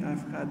 I think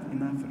I've had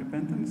enough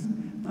repentance.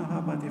 Now how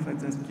about if I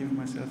just give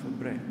myself a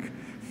break?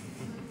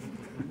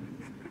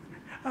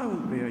 I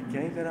will be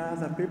okay. There are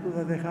other people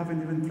that they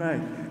haven't even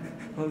tried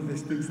all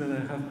these things that I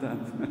have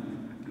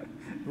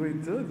done. We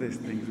do these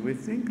things. We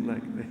think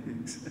like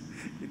this.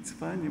 It's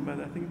funny, but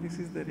I think this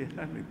is the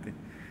reality.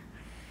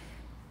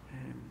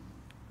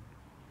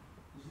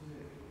 Isn't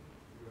it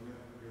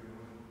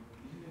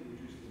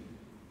interesting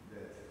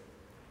that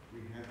we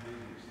have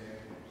these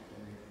examples,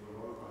 and for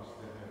all of us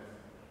that have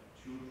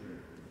children,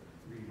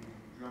 we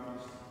drum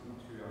this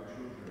into our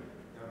children,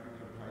 don't be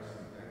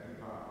complacent, don't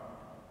give up.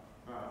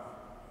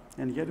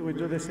 And yet we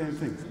do the same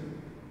things.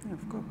 Yeah,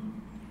 of course.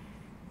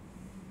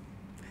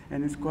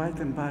 And it's quite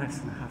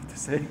embarrassing, I have to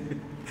say,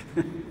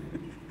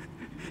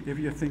 if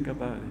you think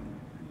about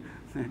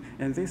it.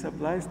 And this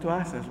applies to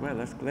us as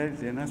well, as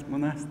clergy and as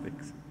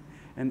monastics.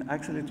 And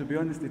actually, to be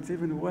honest, it's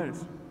even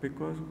worse,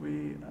 because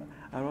we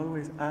are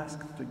always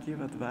asked to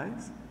give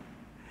advice,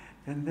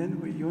 and then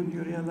when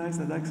you realize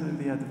that actually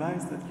the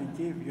advice that you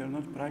give, you're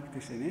not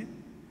practicing it.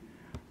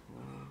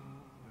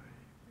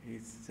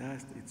 It's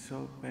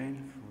so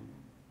painful.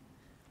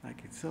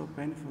 Like, it's so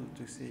painful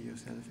to see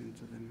yourself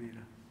into the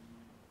mirror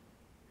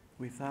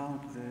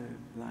without the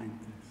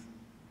blinders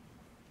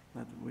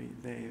that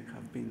they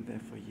have been there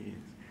for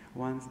years.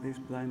 Once these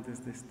blinders,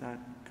 they start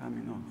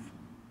coming off.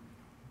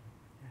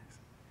 Yes.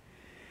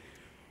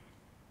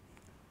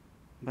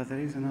 But there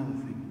is another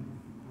thing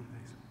on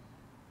this.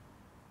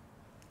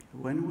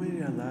 When we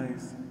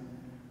realize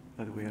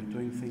that we are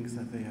doing things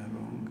that they are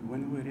wrong,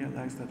 when we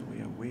realize that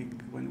we are weak,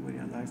 when we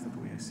realize that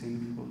we are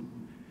sinful,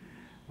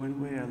 when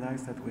we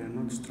realize that we are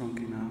not strong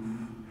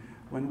enough,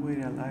 when we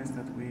realize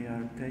that we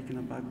are taken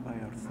aback by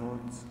our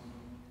thoughts,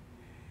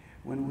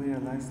 when we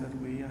realize that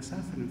we are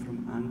suffering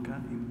from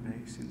anger,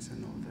 impatience,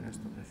 and all the rest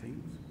of the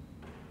things,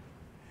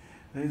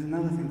 there is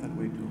another thing that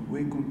we do.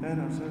 We compare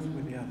ourselves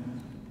with the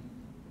others.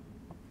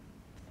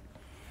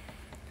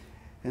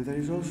 And there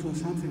is also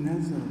something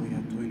else that we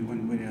are doing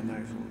when we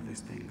realize all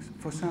these things.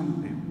 For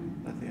some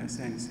people, that they are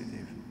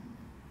sensitive,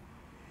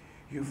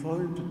 you fall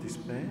into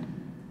despair,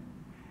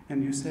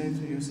 and you say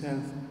to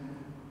yourself,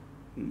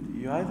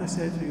 you either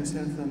say to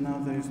yourself that now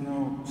there is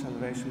no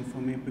salvation for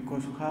me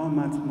because how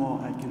much more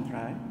I can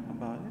try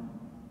about it,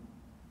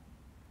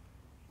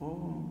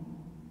 or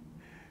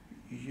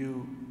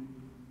you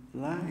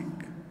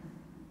like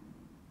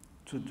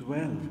to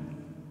dwell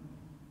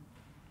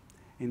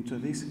into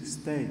this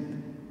state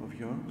of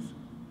yours,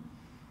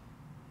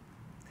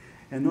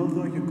 and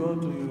although you go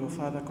to your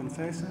Father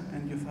Confessor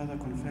and your Father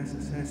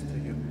Confessor says to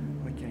you,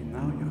 okay,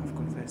 now you have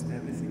confessed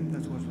everything,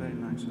 that was very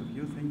nice of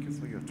you, thank you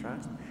for your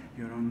trust,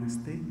 your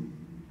honesty.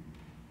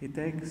 It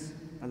takes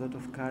a lot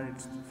of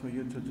courage for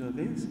you to do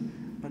this,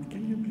 but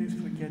can you please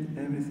forget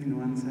everything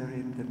once I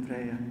read the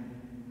prayer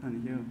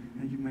on you,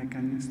 and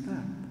can you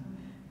start?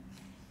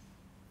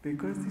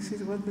 Because this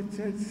is what the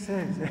Church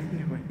says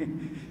anyway.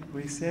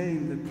 We say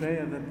in the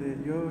prayer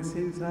that your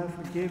sins are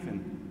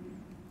forgiven.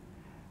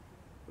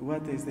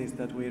 What is this,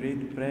 that we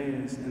read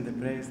prayers and the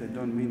prayers that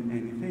don't mean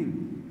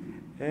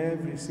anything?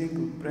 Every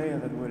single prayer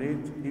that we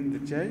read in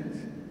the Church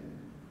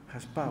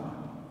has power.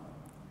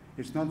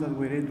 It's not that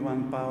we read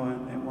one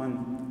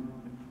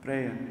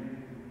prayer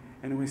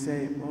and we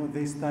say, oh,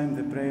 this time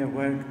the prayer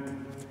worked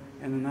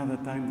and another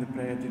time the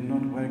prayer did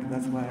not work,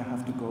 that's why I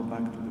have to go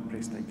back to the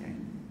priest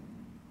again.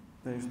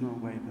 There is no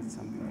way that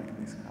something like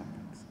this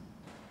happens.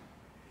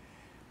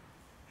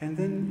 And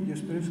then your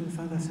spiritual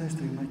father says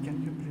to you,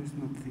 can you please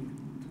don't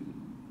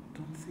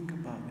think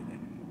about it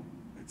anymore.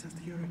 It's just,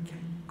 you're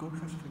okay. God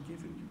has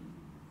forgiven you.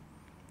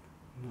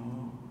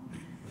 No.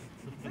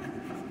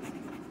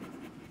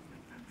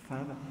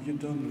 Father, you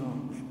don't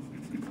know.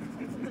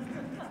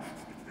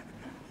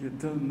 You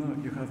don't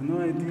know. You have no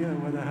idea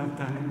what I have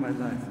done in my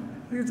life.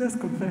 You just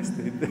confessed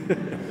it.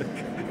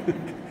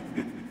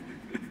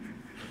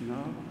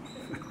 No.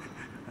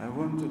 I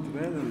want to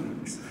dwell on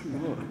this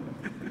more.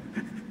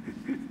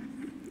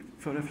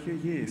 For a few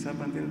years, up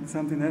until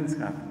something else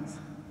happens.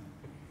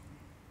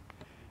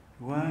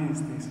 Why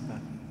is this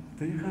button?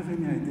 Do you have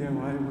any idea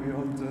why we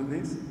all do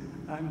this?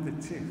 I'm the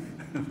chief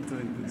of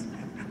doing this.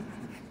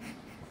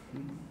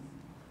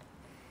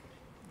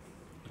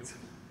 It's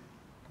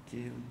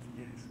guilt,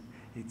 yes.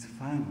 It's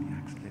funny,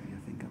 actually, if you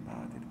think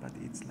about it, but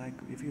it's like,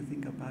 if you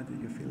think about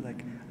it, you feel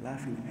like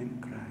laughing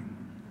and crying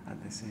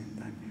at the same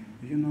time.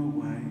 Do you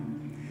know why?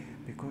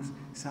 Because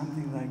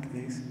something like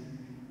this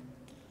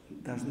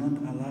does not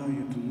allow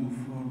you to move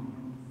forward.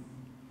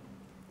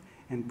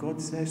 And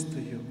God says to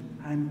you,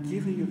 I'm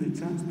giving you the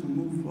chance to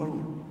move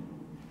forward,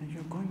 and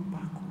you're going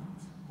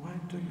backwards. Why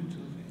do you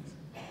do this?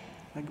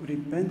 Like,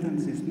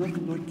 repentance is not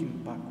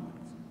looking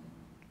backwards.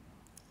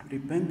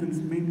 repentance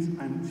means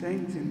I'm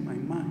changing my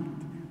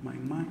mind, my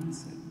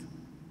mindset.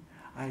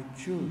 I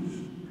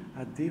choose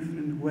a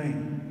different way.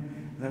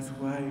 That's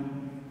why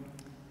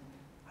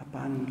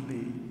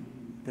apparently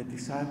the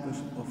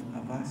disciples of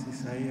Avas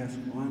Isaias,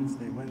 once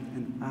they went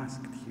and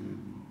asked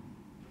him,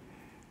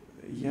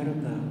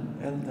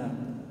 Geronda, Elder,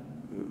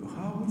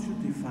 how would you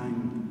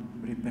define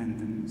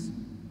repentance?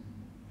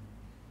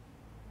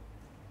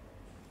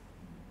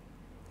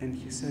 And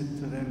he said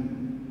to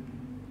them,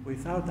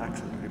 without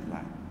actually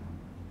replying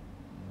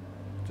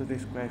to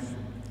this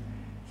question,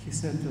 he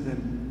said to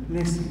them,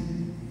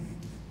 listen,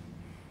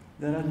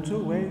 there are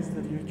two ways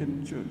that you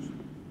can choose.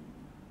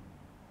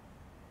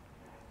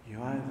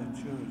 You either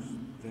choose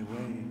the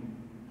way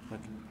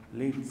that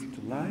leads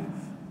to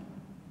life,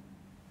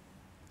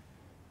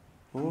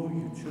 or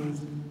you choose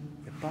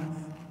the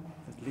path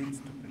that leads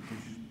to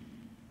perdition.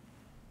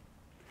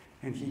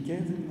 And he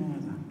gave them no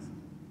other answer.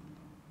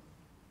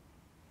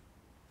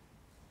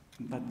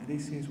 But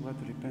this is what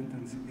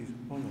repentance is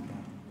all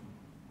about.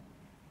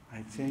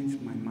 I change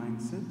my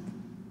mindset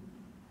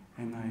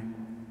and I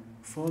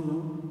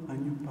follow a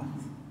new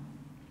path.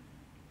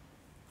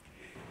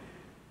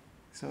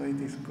 So it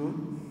is good,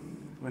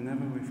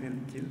 whenever we feel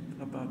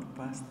guilt about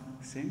past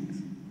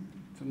sins,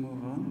 to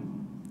move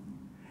on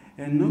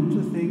and not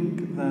to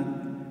think that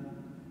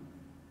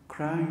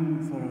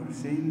crying for our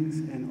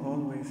sins and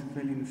always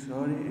feeling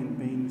sorry and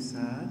being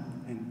sad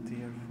and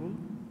tearful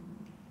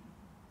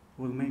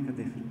will make a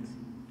difference.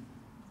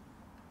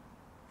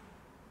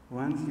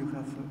 Once you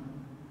have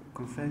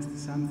confessed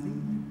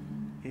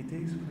something, it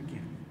is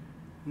forgiven.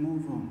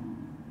 Move on.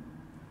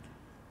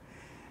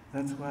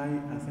 That's why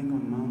I think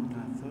on Mount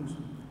Athos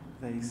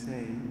they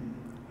say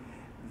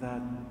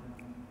that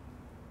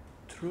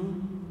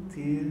true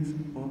tears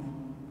of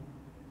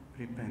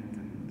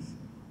repentance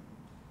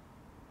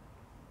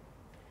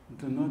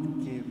do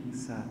not give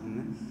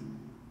sadness,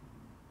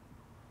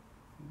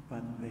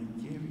 but they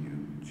give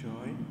you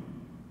joy,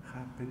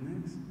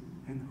 happiness,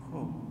 and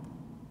hope.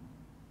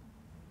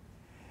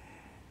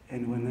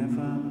 And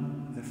whenever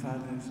the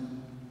fathers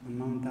on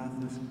Mount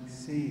Athos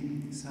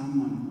see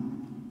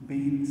someone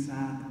being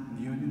sad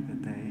during the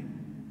day,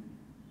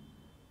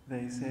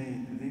 they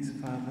say, this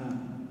father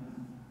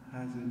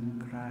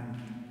hasn't cried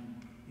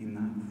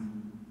enough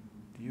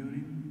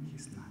during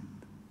his night.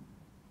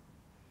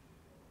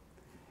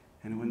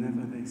 And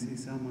whenever they see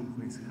someone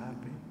who is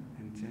happy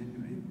and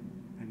genuine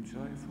and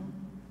joyful,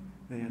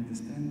 they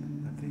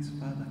understand that this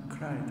father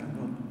cried a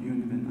lot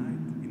during the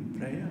night in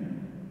prayer,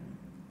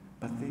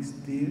 but these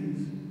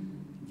tears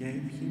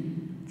gave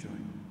him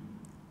joy,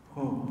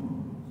 hope.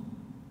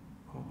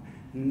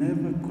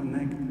 Never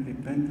connect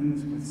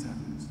repentance with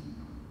sadness.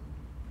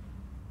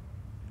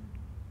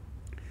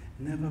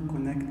 Never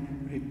connect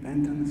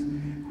repentance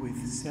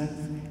with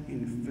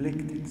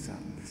self-inflicted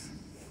sadness,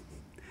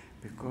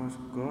 because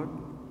God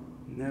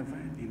never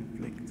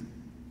inflicts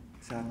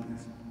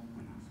sadness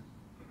on us.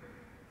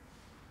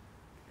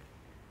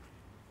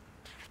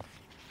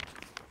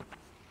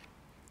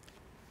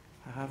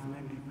 I have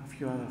maybe a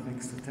few other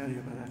things to tell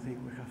you, but I think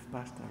we have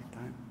passed our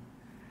time.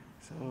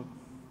 So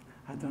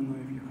I don't know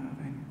if you have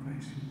any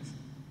questions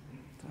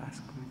to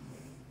ask me.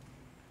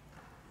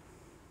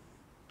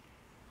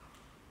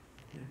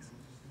 Yes.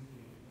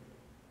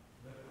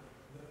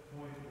 That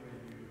point where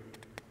you've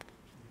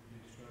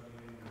been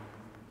struggling and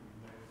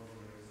you've made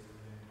progress, and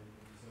then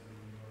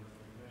suddenly you realize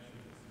the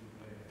passion is still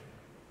there,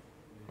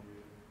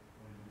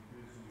 and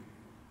because you've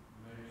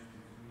managed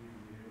to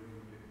clear the areas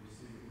where you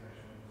see the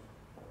passions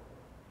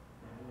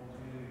more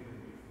clearly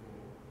than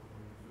before,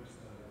 when you first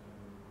started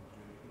to work,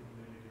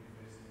 really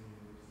confessing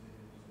your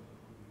sins,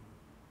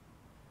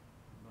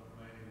 not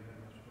making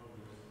that much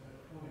progress. At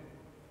that point,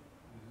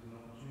 there's an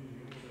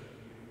opportunity also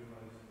to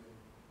realize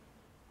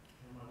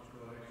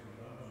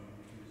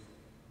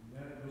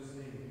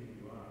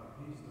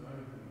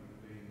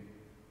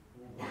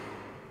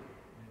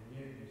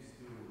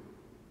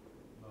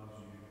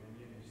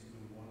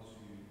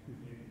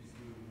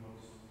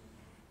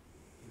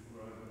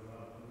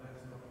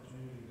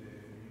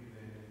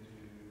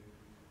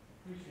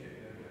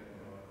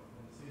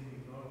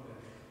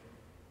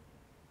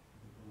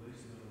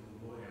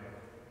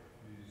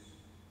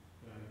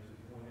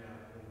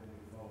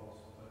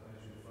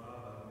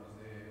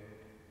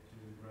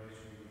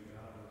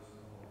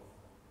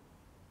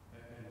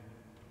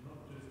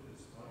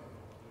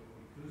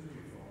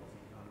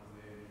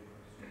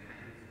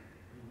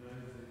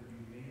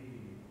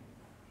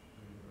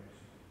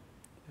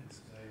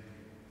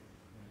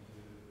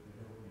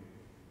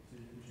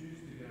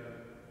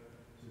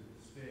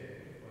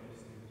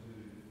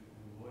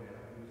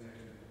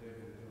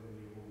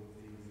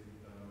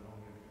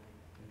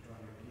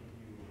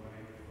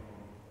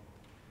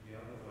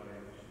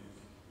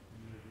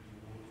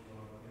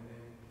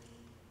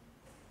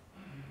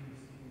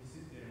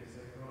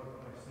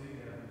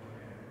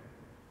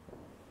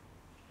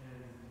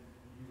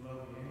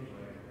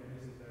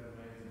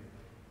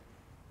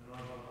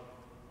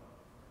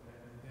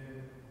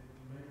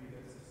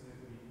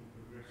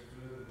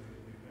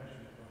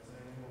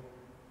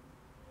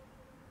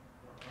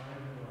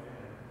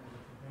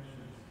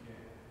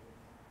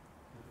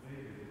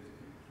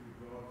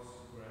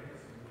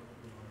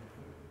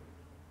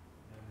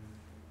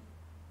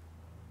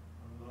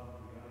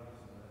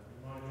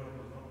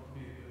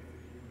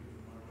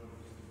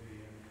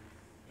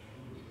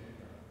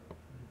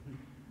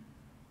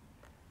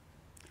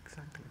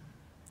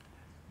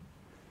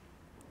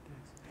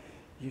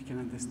you can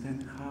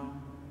understand how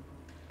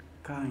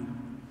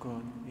kind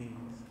God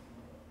is.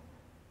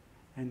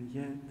 And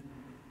yet,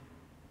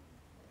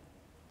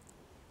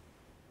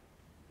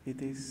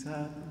 it is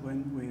sad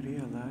when we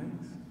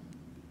realize,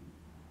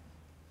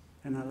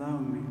 and allow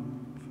me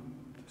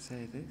to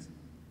say this,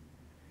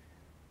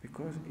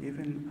 because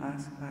even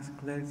as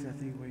clergy, I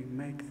think we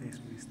make this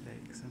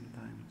mistake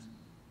sometimes.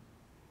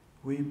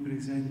 We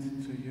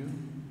present to you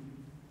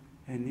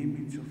an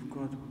image of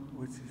God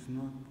which is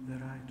not the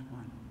right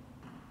one.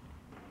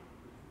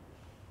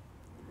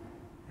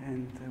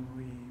 And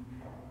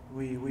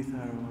we with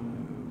our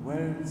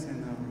words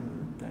and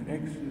our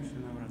directions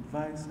and our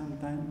advice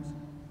sometimes,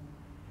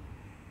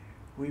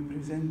 we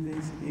present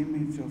this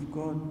image of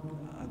God,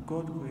 a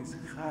God who is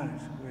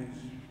harsh, who is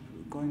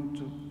going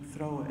to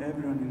throw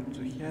everyone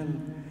into hell,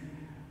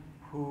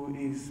 who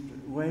is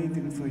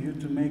waiting for you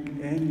to make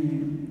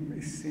any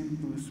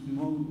simple,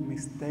 small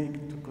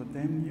mistake to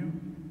condemn you.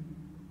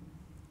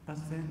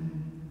 But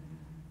then,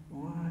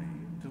 why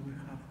do we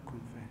have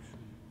confession?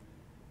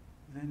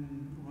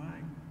 Then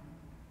why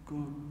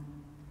God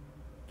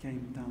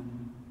came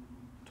down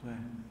to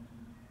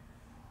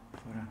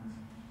earth for us?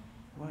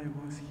 Why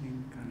was He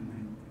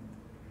incarnated?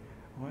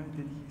 Why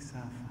did He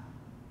suffer?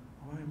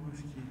 Why was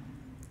He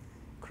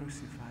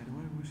crucified?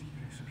 Why was He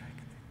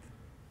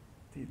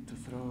resurrected? To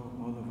throw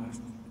all of us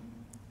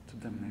to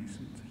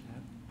damnation, to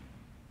hell?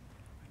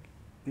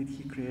 Did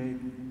He create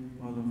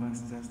all of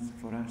us just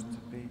for us to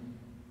be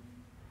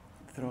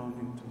thrown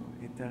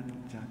into eternal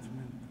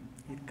judgment?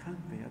 It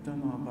can't be. I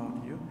don't know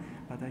about you,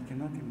 but I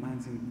cannot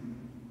imagine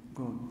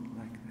God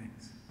like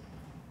this.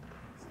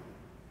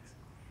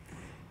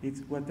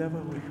 It's whatever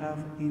we have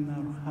in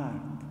our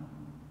heart.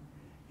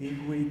 If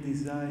we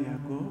desire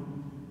God,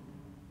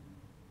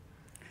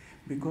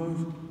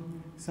 because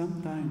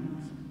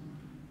sometimes,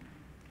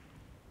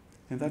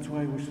 and that's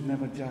why we should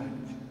never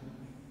judge.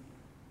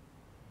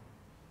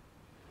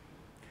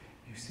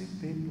 You see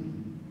people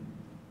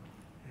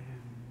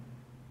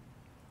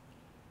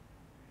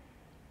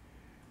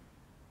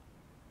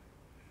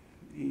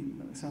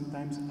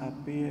sometimes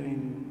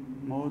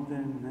appearing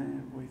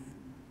modern with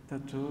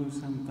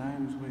tattoos,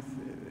 sometimes with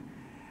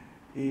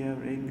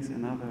earrings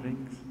and other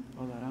rings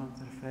all around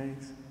their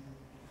face,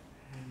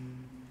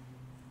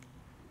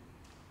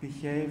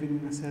 behaving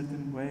in a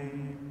certain way,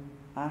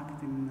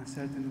 acting in a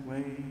certain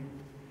way,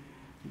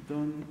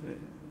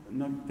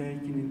 not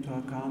taking into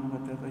account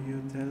whatever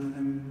you tell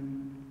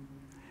them,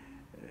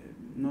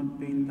 not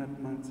being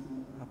that much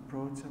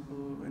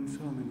approachable, and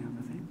so many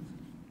other things.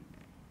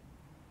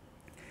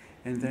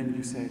 And then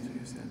you say to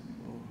yourself,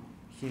 oh,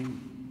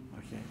 him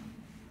or her,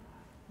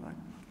 what?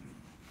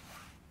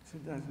 She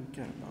doesn't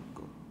care about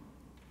God.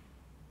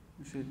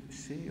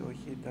 She or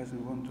he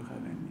doesn't want to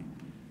have any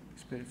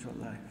spiritual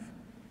life.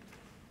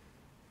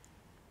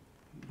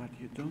 But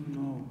you don't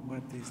know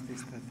what is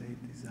this that they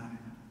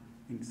desire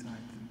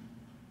inside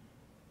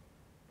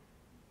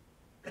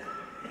them.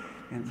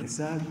 And the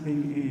sad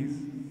thing is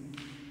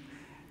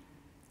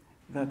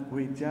that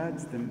we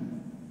judge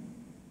them,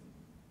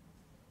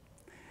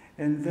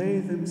 and they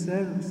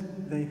themselves,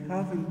 they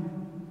haven't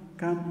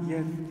come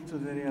yet to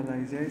the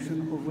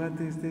realization of what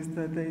is this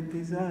that they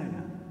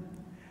desire.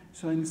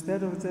 So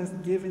instead of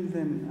just giving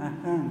them a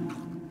hand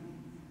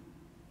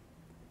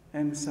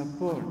and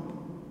support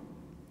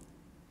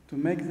to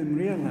make them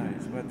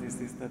realize what is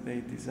this that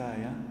they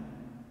desire,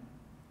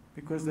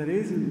 because there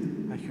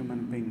isn't a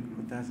human being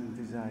who doesn't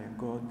desire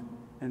God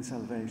and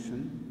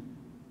salvation,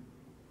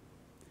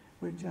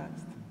 we judge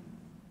them.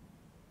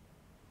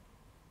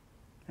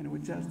 And we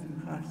judge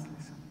them harshly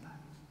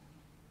sometimes.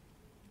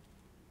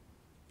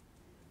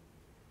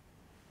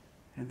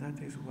 And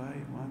that is why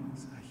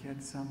once I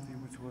heard something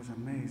which was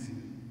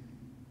amazing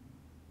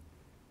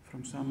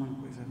from someone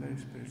who is a very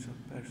spiritual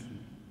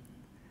person,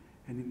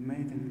 and it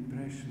made an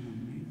impression on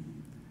me.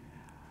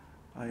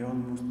 I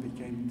almost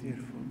became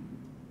tearful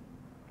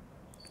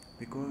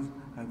because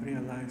I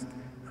realized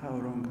how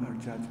wrong our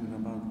judgment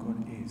about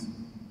God is.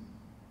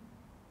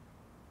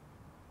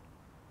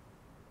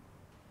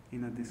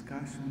 In a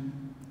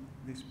discussion,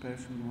 this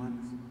person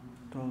once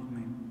told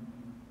me,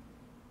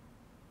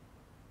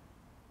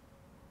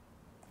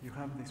 you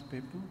have these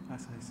people,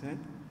 as I said,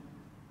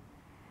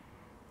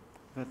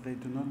 that they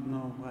do not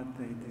know what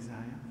they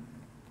desire,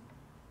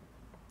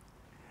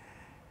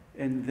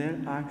 and their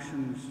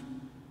actions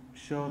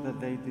show that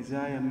they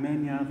desire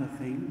many other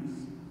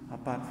things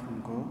apart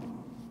from God,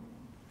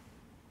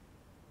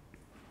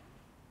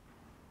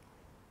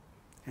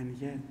 and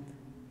yet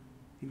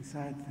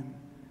inside them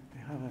they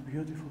have a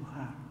beautiful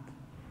heart.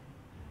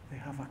 They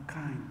have a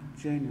kind,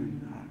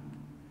 genuine heart,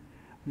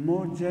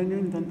 more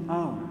genuine than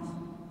ours,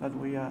 that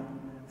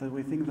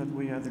we think that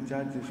we are the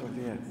judges of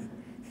the earth.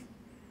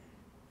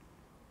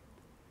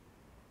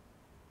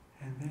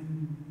 And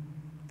then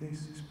this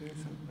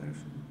spiritual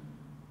person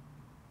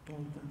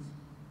told us,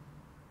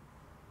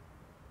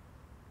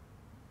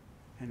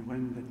 and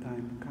when the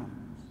time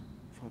comes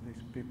for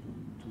these people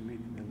to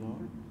meet the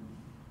Lord,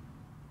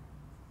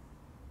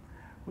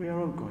 we are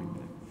all going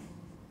there,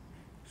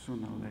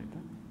 sooner or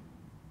later.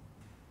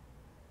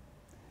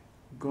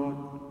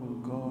 God will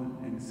go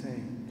and say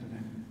to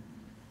them,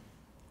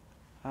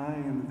 I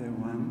am the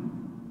one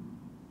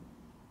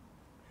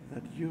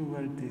that you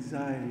were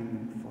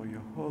desiring for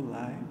your whole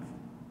life,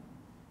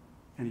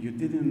 and you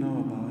didn't know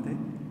about it.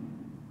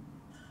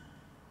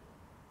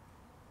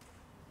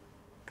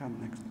 Come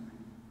next to me.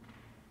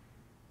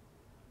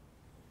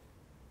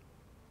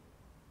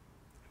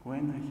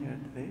 When I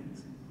heard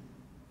this,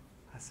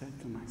 I said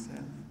to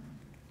myself,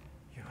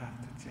 you have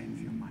to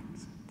change your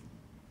mindset.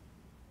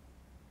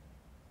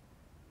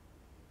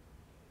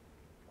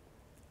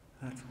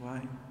 That's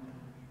why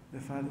the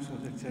fathers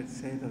of the church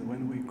say that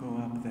when we go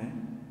up there,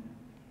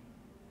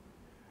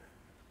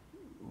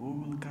 we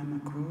will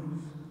come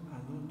across a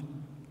lot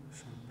of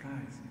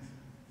surprises.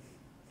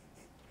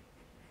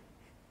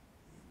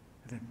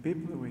 The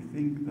people we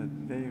think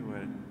that they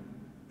were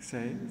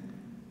saved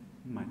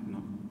might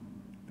not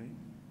be,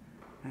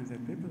 and the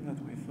people that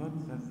we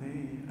thought that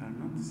they are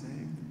not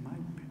saved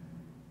might be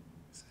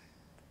saved.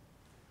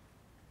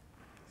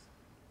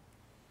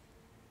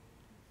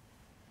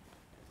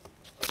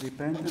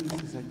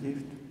 Repentance is a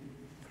gift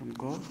from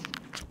God,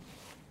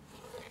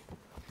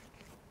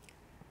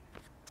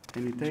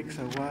 and it takes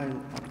a while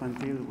up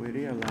until we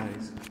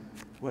realize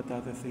what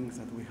are the things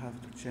that we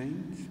have to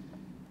change.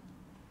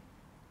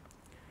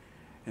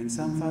 And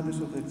some fathers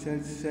of the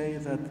church say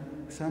that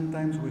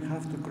sometimes we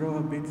have to grow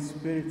a bit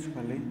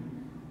spiritually,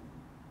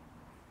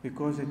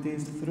 because it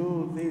is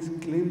through these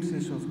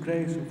glimpses of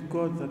grace of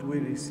God that we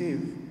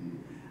receive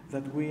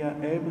that we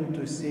are able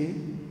to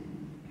see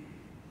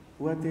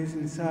what is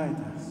inside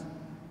us.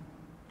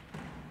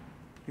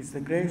 It's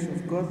the grace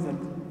of God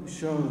that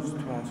shows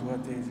to us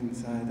what is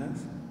inside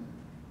us.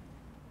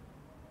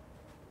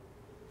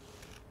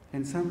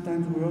 And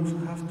sometimes we also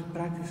have to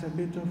practice a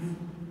bit of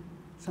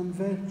some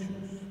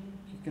virtues.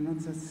 You cannot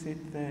just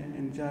sit there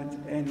and judge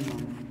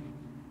anyone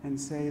and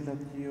say that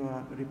you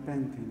are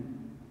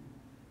repenting.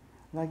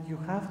 Like you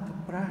have to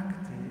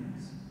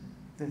practice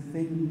the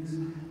things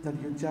that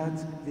you judge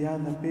the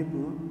other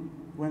people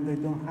when they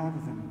don't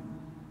have them.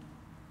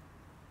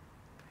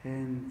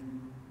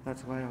 And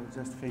that's why I'll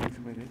just finish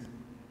with it.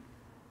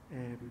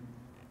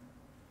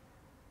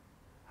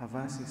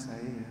 Havas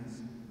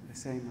Isaias, the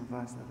same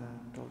Havas that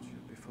I told you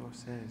before,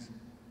 says,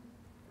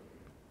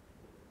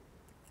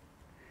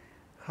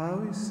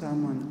 how is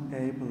someone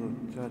able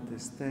to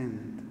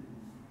understand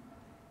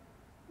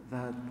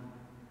that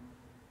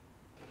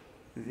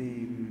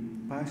the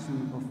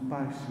passion of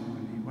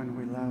parsimony, when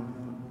we love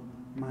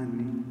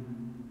money,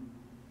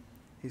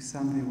 is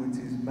something which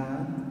is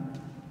bad,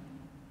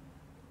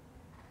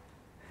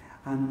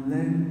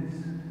 unless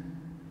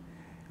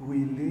we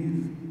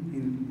live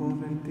in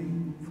poverty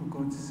for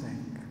God's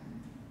sake?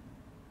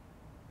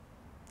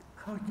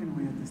 How can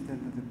we understand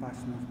that the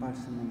passion of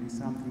parsimony is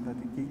something that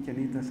He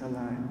can eat us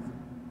alive,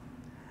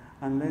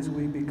 unless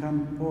we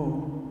become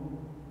poor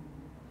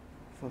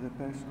for the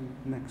person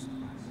next to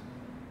us?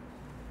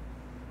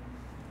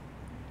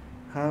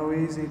 How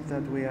is it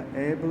that we are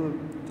able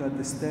to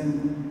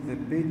understand the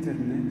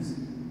bitterness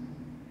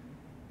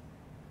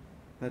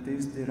that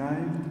is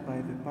derived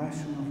by the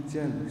passion of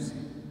jealousy?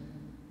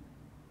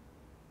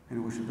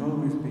 And we should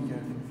always be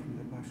careful from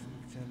the passion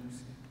of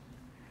jealousy.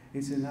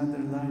 It's an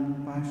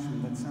underlying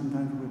passion that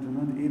sometimes we do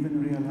not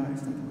even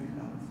realize that we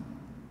have.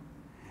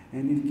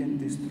 And it can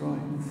destroy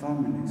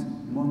families,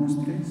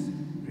 monasteries,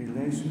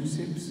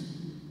 relationships,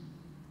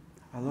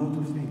 a lot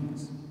of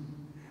things,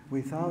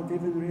 without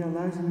even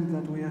realizing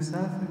that we are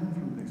suffering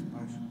from this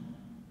passion.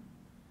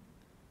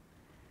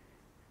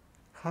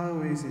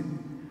 How is it,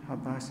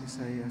 Abbas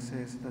Isaiah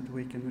says, that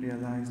we can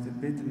realize the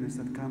bitterness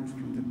that comes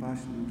from the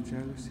passion of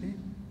jealousy?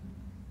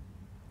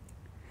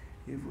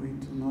 If we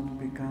do not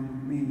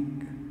become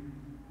meek.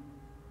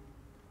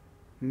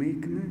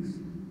 Meekness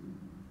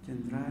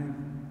can drive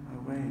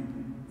away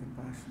the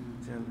passion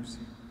of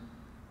jealousy.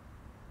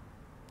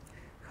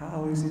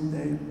 How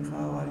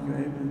are you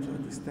able to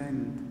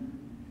understand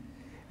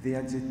the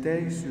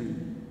agitation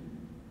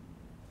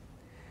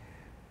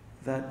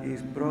that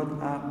is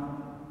brought up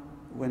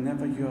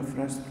whenever you are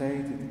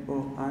frustrated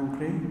or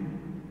angry,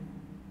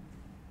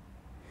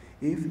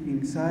 if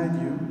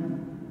inside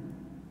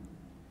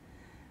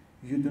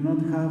you do not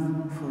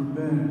have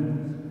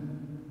forbearance?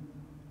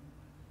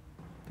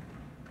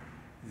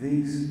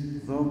 This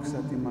δόξα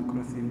τη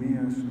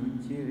μακροθυμία σου,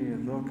 Κύριε,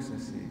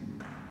 δόξαση,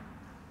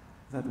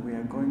 that we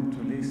are going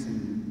to listen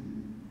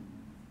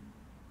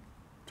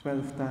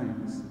 12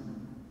 times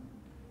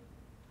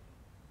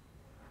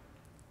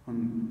on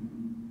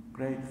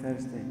Great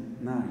Thursday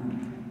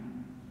night,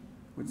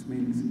 which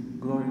means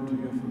glory to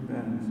your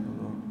forbearance,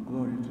 O Lord,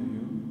 glory to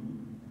you,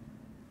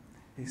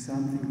 is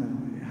something that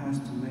has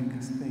to make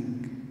us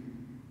think.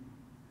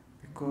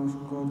 Because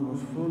God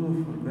was full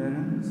of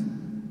forbearance,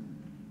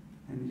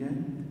 and yet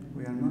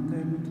we are not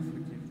able to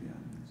forgive the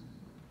others.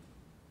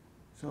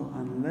 So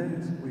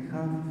unless we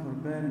have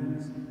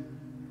forbearance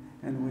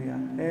and we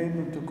are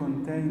able to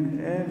contain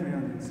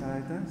everyone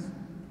inside us,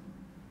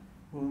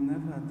 we'll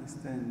never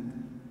understand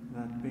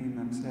that being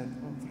upset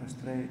or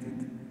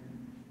frustrated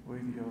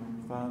with your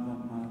father,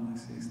 mother,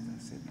 sister,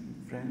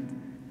 sibling, friend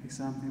is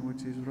something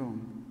which is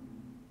wrong.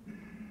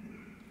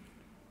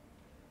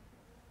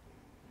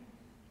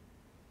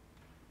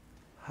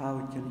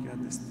 How can you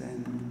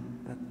understand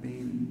that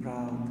being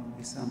proud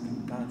is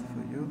something bad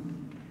for you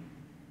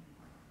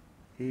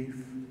if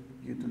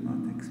you do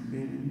not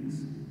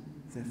experience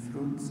the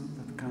fruits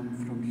that come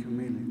from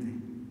humility?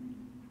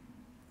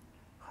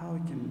 How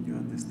can you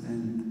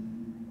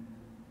understand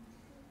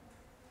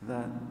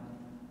that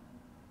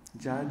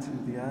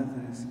judging the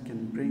others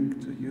can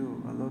bring to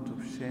you a lot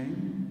of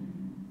shame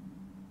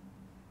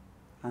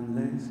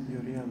unless you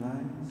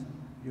realize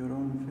your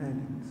own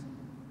failings?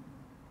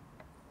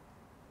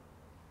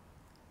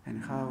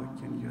 And how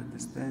can you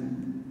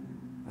understand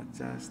that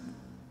just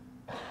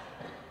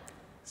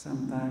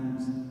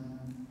sometimes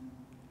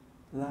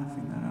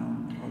laughing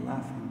around or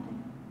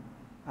laughing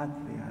at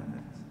the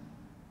others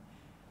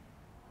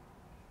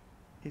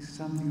is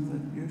something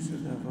that you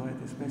should avoid,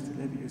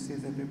 especially if you see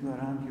the people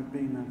around you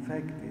being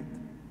affected?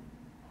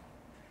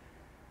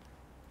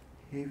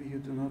 If you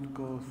do not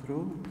go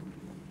through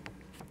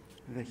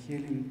the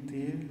healing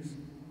tears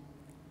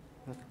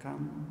that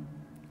come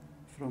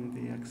from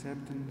the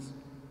acceptance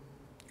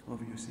of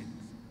your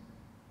sins.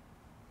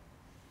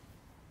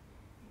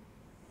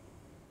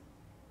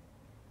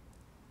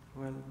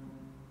 Well,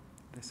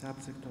 the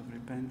subject of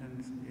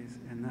repentance is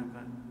a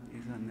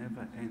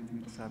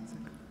never-ending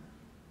subject.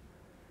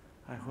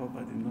 I hope I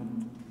did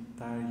not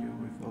tire you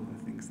with all the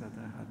things that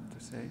I had to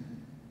say.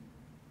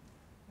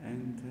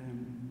 And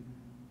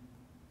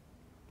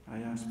I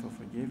ask for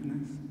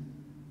forgiveness,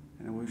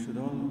 and we should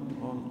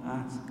all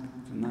ask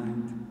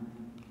tonight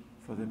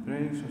for the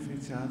prayers of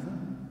each other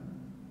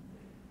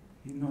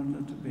in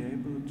order to be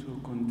able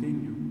to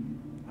continue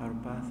our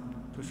path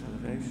to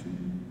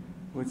salvation,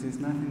 which is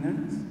nothing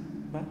else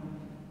but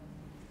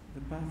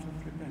the path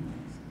of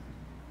repentance.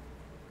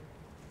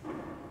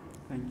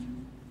 Thank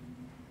you.